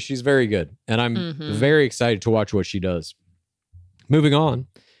 Parasocially, she's very good. And I'm very excited to watch what she does. Moving on,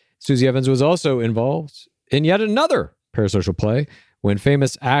 Susie Evans was also involved in yet another parasocial play when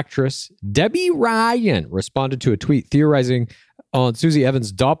famous actress Debbie Ryan responded to a tweet theorizing on Susie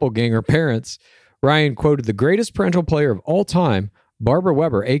Evans' doppelganger parents. Ryan quoted the greatest parental player of all time, Barbara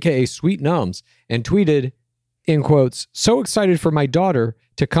Weber, aka Sweet Nums, and tweeted, in quotes, "So excited for my daughter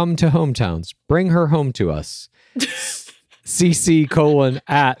to come to hometowns. Bring her home to us." CC :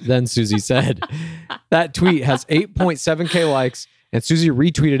 then Susie said. That tweet has 8.7K likes, and Susie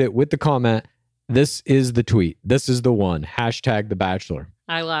retweeted it with the comment, "This is the tweet. This is the one. #The Bachelor."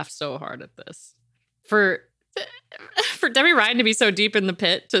 I laughed so hard at this. For Debbie Ryan to be so deep in the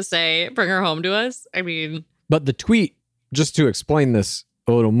pit to say, bring her home to us. I mean. But the tweet, just to explain this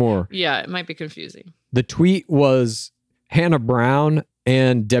a little more. Yeah, it might be confusing. The tweet was Hannah Brown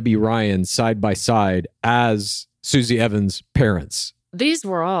and Debbie Ryan side by side as Susie Evans' parents. These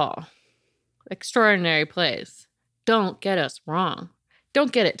were all extraordinary plays. Don't get us wrong.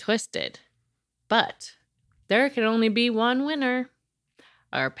 Don't get it twisted. But there can only be one winner.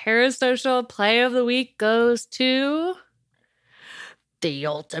 Our parasocial play of the week goes to the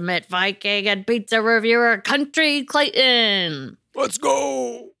ultimate Viking and pizza reviewer, Country Clayton. Let's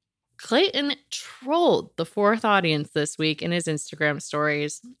go. Clayton trolled the fourth audience this week in his Instagram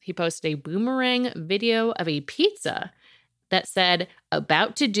stories. He posted a boomerang video of a pizza that said,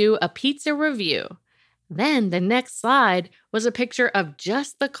 "About to do a pizza review." Then the next slide was a picture of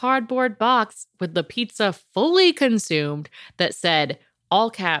just the cardboard box with the pizza fully consumed that said, all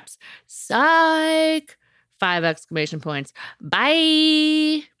caps, "Psych!" 5 exclamation points.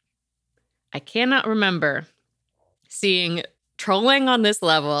 Bye! I cannot remember seeing trolling on this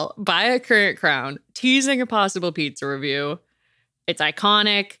level by a current crown, teasing a possible pizza review. It's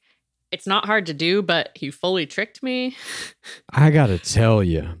iconic. It's not hard to do, but he fully tricked me. I gotta tell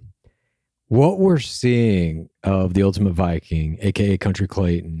you, what we're seeing of the Ultimate Viking, aka Country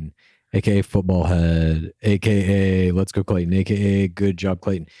Clayton, aka Football Head, aka Let's Go Clayton, aka Good Job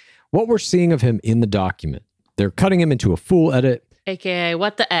Clayton, what we're seeing of him in the document, they're cutting him into a full edit. AKA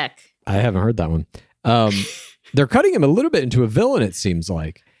What the Eck. I haven't heard that one. They're cutting him a little bit into a villain, it seems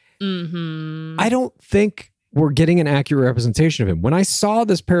like. Mm-hmm. I don't think we're getting an accurate representation of him. When I saw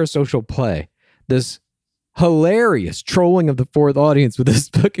this parasocial play, this hilarious trolling of the fourth audience with this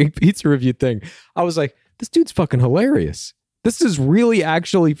fucking pizza review thing, I was like, this dude's fucking hilarious. This is really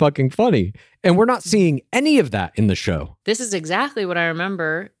actually fucking funny. And we're not seeing any of that in the show. This is exactly what I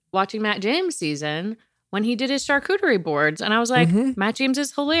remember watching Matt James' season when he did his charcuterie boards. And I was like, Matt James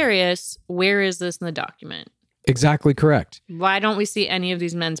is hilarious. Where is this in the document? Exactly correct. Why don't we see any of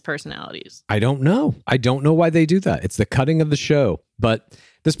these men's personalities? I don't know. I don't know why they do that. It's the cutting of the show. But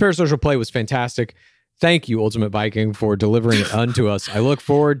this parasocial play was fantastic. Thank you, Ultimate Viking, for delivering it unto us. I look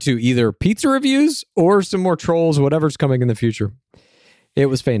forward to either pizza reviews or some more trolls, whatever's coming in the future. It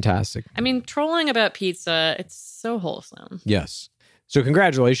was fantastic. I mean, trolling about pizza, it's so wholesome. Yes. So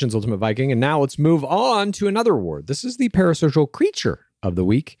congratulations, Ultimate Viking. And now let's move on to another award. This is the Parasocial Creature of the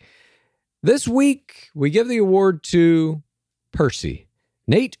Week. This week, we give the award to Percy,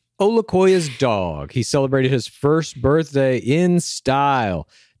 Nate Olakoya's dog. He celebrated his first birthday in style.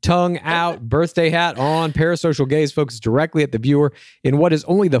 Tongue out, birthday hat on, parasocial gaze focused directly at the viewer in what is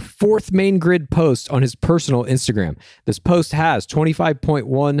only the 4th main grid post on his personal Instagram. This post has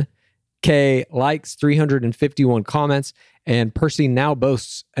 25.1K likes, 351 comments, and Percy now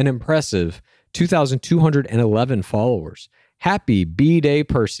boasts an impressive 2,211 followers. Happy B-Day,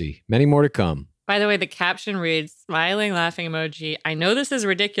 Percy. Many more to come. By the way, the caption reads, smiling, laughing emoji. I know this is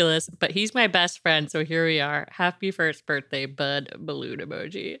ridiculous, but he's my best friend, so here we are. Happy first birthday, bud. Balloon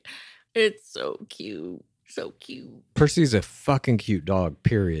emoji. It's so cute. So cute. Percy's a fucking cute dog,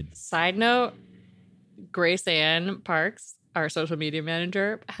 period. Side note, Grace Ann Parks, our social media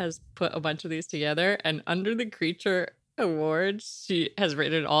manager, has put a bunch of these together, and under the creature awards, she has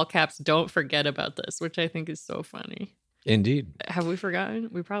written in all caps, "Don't forget about this," which I think is so funny. Indeed. Have we forgotten?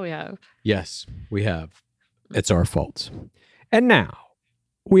 We probably have. Yes, we have. It's our fault. And now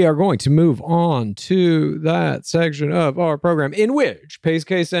we are going to move on to that section of our program in which Pace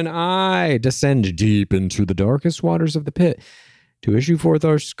Case and I descend deep into the darkest waters of the pit to issue forth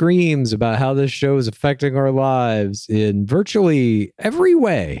our screams about how this show is affecting our lives in virtually every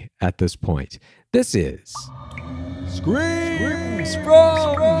way at this point. This is Screams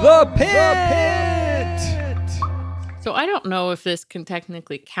from the Pit! So I don't know if this can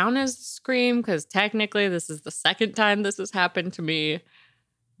technically count as a scream, because technically this is the second time this has happened to me.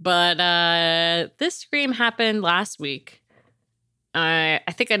 But this scream happened last week. I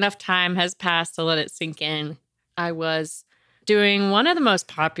think enough time has passed to let it sink in. I was doing one of the most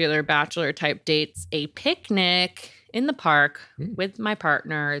popular bachelor type dates, a picnic in the park with my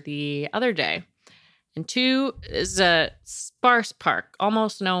partner the other day. And 2 is a sparse park.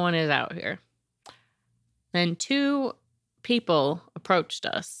 Almost no one is out here. Then 2 people approached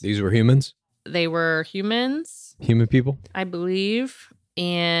us. These were humans? They were humans. Human people? I believe.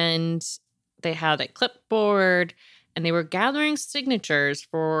 And they had a clipboard and they were gathering signatures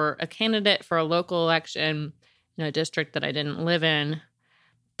for a candidate for a local election in a district that I didn't live in.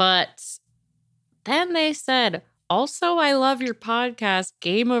 But then they said, "Also, I love your podcast,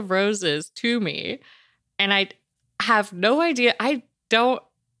 Game of Roses," to me. And I have no idea. I don't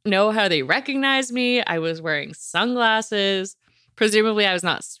know how they recognized me. I was wearing sunglasses. Presumably, I was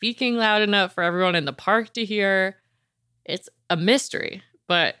not speaking loud enough for everyone in the park to hear. It's a mystery,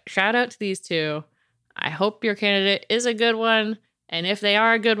 but shout out to these 2. I hope your candidate is a good one. And if they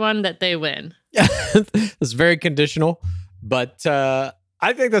are a good one, that they win. It's very conditional, but I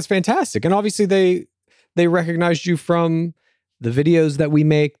think that's fantastic. And obviously they recognized you from the videos that we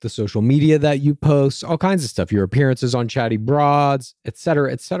make, the social media that you post, all kinds of stuff, your appearances on Chatty Broads, et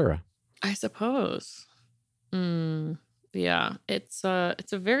cetera, et cetera. I suppose. Yeah, it's a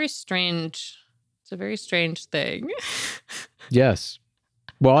very strange thing. Yes.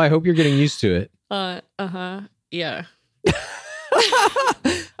 Well, I hope you're getting used to it. Yeah.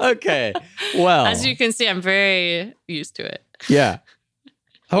 Okay. Well, as you can see, I'm very used to it. Yeah.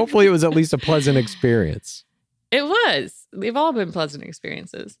 Hopefully it was at least a pleasant experience. It was. They've all been pleasant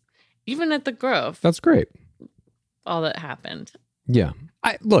experiences. Even at the Grove. That's great. All that happened. Yeah.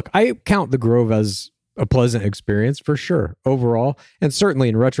 I count the Grove as a pleasant experience for sure overall. And certainly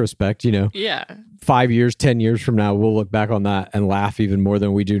in retrospect, Yeah. 5 years, 10 years from now, we'll look back on that and laugh even more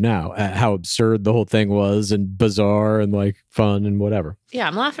than we do now at how absurd the whole thing was and bizarre and like fun and whatever. Yeah,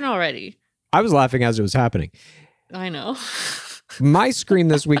 I'm laughing already. I was laughing as it was happening. I know. My scream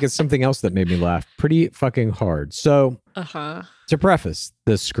this week is something else that made me laugh pretty fucking hard. So to preface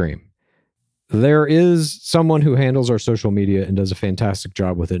this scream, there is someone who handles our social media and does a fantastic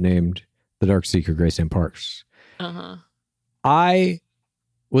job with it named the Dark Seeker, Grace Ann Parks. I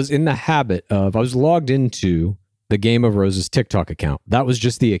was in the habit of, I was logged into the Game of Roses TikTok account. That was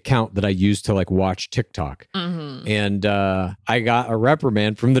just the account that I used to like watch TikTok. And I got a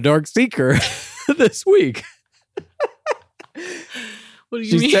reprimand from the Dark Seeker this week. What do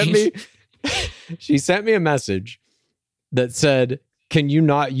you mean? She sent me a message that said, "Can you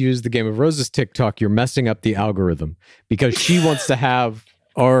not use the Game of Roses TikTok? You're messing up the algorithm," because she wants to have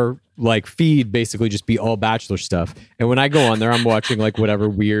our like feed basically just be all Bachelor stuff. And when I go on there, I'm watching like whatever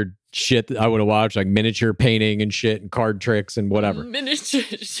weird shit that I want to watch, like miniature painting and shit and card tricks and whatever. Miniature.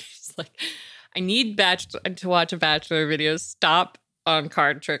 She's like, I need to watch a Bachelor video. Stop on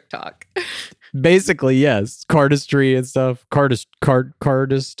card trick talk. Basically, yes. Cardistry and stuff.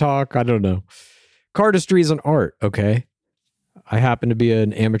 Cardist talk. I don't know. Cardistry is an art, okay? I happen to be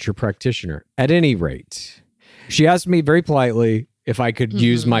an amateur practitioner. At any rate, she asked me very politely if I could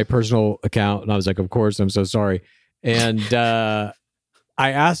use my personal account. And I was like, of course, I'm so sorry. And I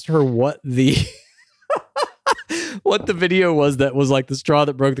asked her what the what the video was that was like the straw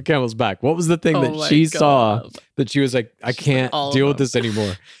that broke the camel's back. What was the thing that she saw that she was like, I can't deal with this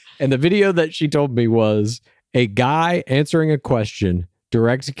anymore. And the video that she told me was a guy answering a question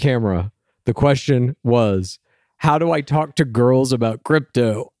direct to camera. The question was, how do I talk to girls about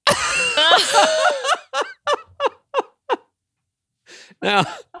crypto? Now,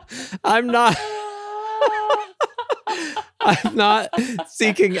 I'm not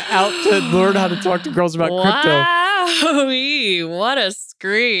seeking out to learn how to talk to girls about crypto. Wow, what a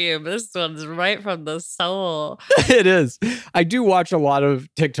scream. This one's right from the soul. It is. I do watch a lot of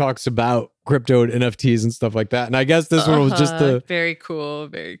TikToks about crypto and NFTs and stuff like that. And I guess this one was just very cool.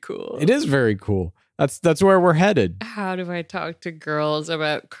 Very cool. It is very cool. That's where we're headed. How do I talk to girls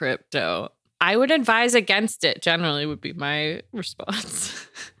about crypto? I would advise against it, generally, would be my response.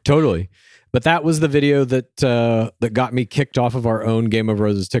 Totally. But that was the video that that got me kicked off of our own Game of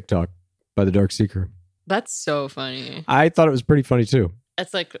Roses TikTok by the Dark Seeker. That's so funny. I thought it was pretty funny too.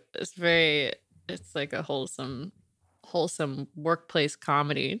 It's like a wholesome workplace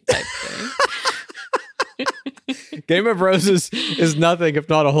comedy type thing. Game of Roses is nothing if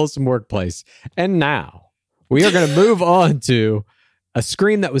not a wholesome workplace. And now we are going to move on to a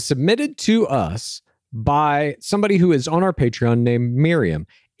scream that was submitted to us by somebody who is on our Patreon named Miriam.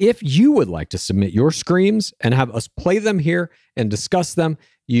 If you would like to submit your screams and have us play them here and discuss them,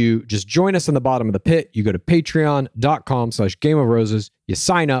 you just join us in the bottom of the pit. You go to patreon.com/Game of Roses. You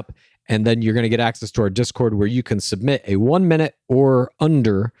sign up, and then you're going to get access to our Discord where you can submit a 1 minute or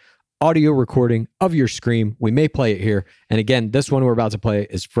under audio recording of your scream. We may play it here. And again, this one we're about to play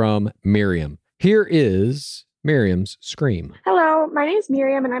is from Miriam. Here is Miriam's scream. Hello, my name is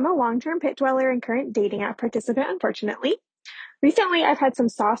Miriam, and I'm a long-term pit dweller and current dating app participant, unfortunately. Recently, I've had some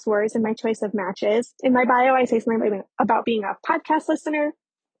sauce wars in my choice of matches. In my bio, I say something about being a podcast listener.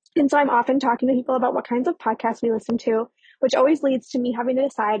 And so I'm often talking to people about what kinds of podcasts we listen to, which always leads to me having to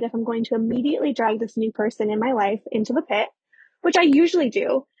decide if I'm going to immediately drag this new person in my life into the pit, which I usually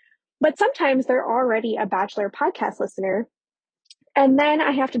do. But sometimes they're already a Bachelor podcast listener. And then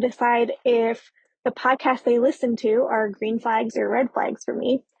I have to decide if the podcasts they listen to are green flags or red flags for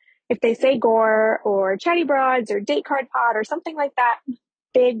me. If they say Gore or Chatty Broads or Date Card Pod or something like that,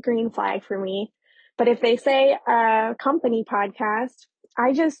 big green flag for me. But if they say a company podcast,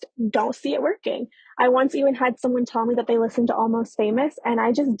 I just don't see it working. I once even had someone tell me that they listened to Almost Famous, and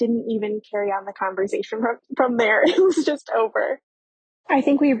I just didn't even carry on the conversation from there. It was just over. I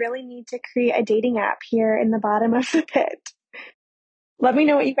think we really need to create a dating app here in the bottom of the pit. Let me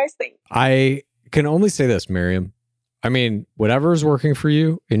know what you guys think. I can only say this, Miriam. I mean, whatever is working for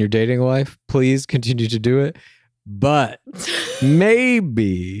you in your dating life, please continue to do it. But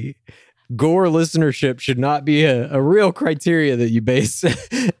maybe Gore listenership should not be a real criteria that you base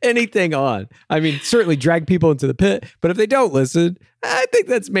anything on. I mean, certainly drag people into the pit, but if they don't listen, I think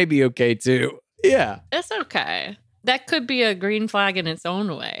that's maybe okay too. Yeah. It's okay. That could be a green flag in its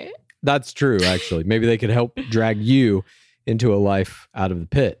own way. That's true, actually. Maybe they could help drag you into a life out of the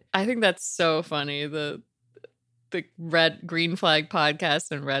pit. I think that's so funny. The green flag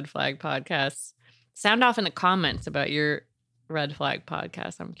podcasts and red flag podcasts. Sound off in the comments about your red flag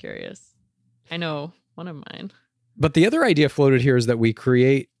podcast. I'm curious. I know one of mine. But the other idea floated here is that we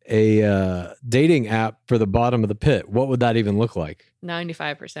create a dating app for the bottom of the pit. What would that even look like?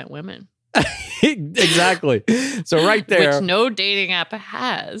 95% women. Exactly. So right there. Which no dating app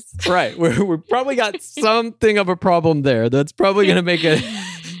has. Right. We probably got something of a problem there. That's probably going to make it.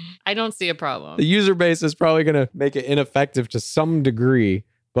 I don't see a problem. The user base is probably going to make it ineffective to some degree.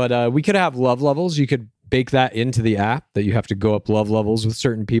 But we could have love levels. You could bake that into the app that you have to go up love levels with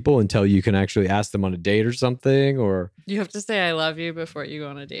certain people until you can actually ask them on a date or something. Or you have to say I love you before you go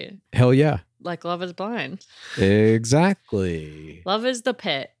on a date. Hell yeah. Like Love is Blind. Exactly. Love is the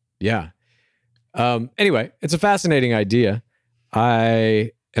pit. Yeah. Anyway, it's a fascinating idea.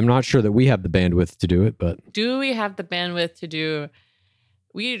 I am not sure that we have the bandwidth to do it, but do we have the bandwidth to do?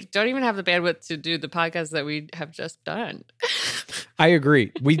 We don't even have the bandwidth to do the podcast that we have just done. I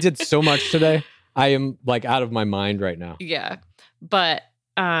agree. We did so much today. I am like out of my mind right now. Yeah. But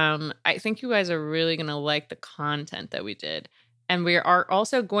I think you guys are really going to like the content that we did. And we are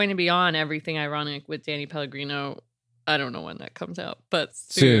also going to be on Everything Ironic with Danny Pellegrino. I don't know when that comes out, but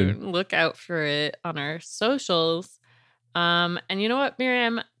soon. Look out for it on our socials. And you know what,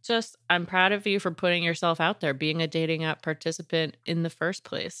 Miriam? I'm proud of you for putting yourself out there, being a dating app participant in the first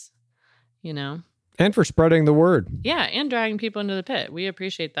place, you know? And for spreading the word. Yeah, and dragging people into the pit. We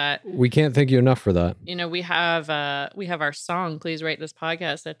appreciate that. We can't thank you enough for that. You know, we have our song, Please Rate This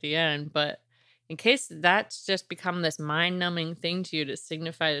Podcast, at the end, but in case that's just become this mind-numbing thing to you to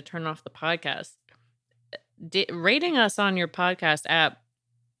signify to turn off the podcast, rating us on your podcast app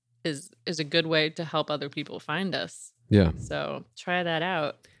is a good way to help other people find us. Yeah. So try that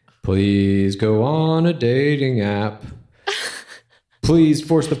out. Please go on a dating app. Please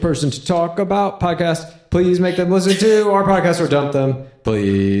force the person to talk about podcasts. Please make them listen to our podcast or dump them.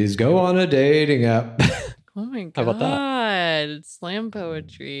 Please go on a dating app. Oh my God. How about that? Slam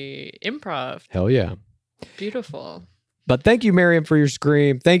poetry. Improv. Hell yeah. Beautiful. But thank you, Miriam, for your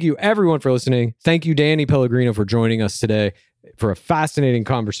scream. Thank you, everyone, for listening. Thank you, Danny Pellegrino, for joining us today for a fascinating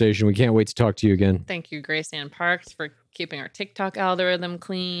conversation. We can't wait to talk to you again. Thank you, Grace Ann Parks, for keeping our TikTok algorithm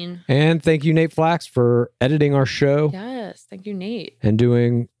clean. And thank you, Nate Flax, for editing our show. Yes, thank you, Nate. And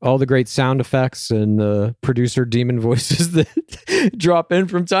doing all the great sound effects and the producer demon voices that drop in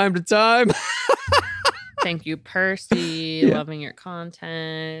from time to time. Thank you, Percy. Yeah. Loving your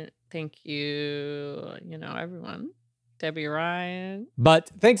content. Thank you, everyone. Debbie Ryan.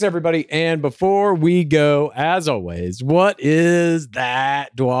 But thanks, everybody. And before we go, as always, what is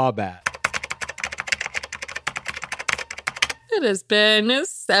that drawback? It has been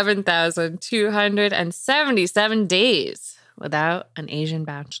 7,277 days without an Asian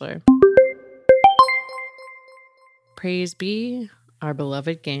bachelor. Praise be our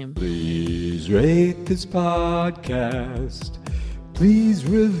beloved game. Please rate this podcast. Please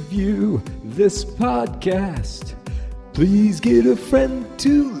review this podcast. Please get a friend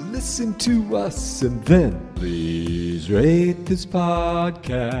to listen to us, and then please rate this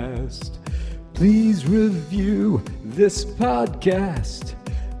podcast. Please review this podcast.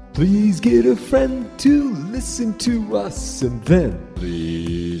 Please get a friend to listen to us, and then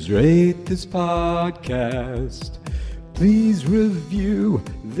please rate this podcast. Please review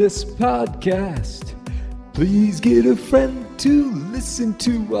this podcast. Please get a friend to listen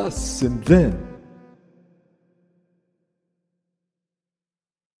to us, and then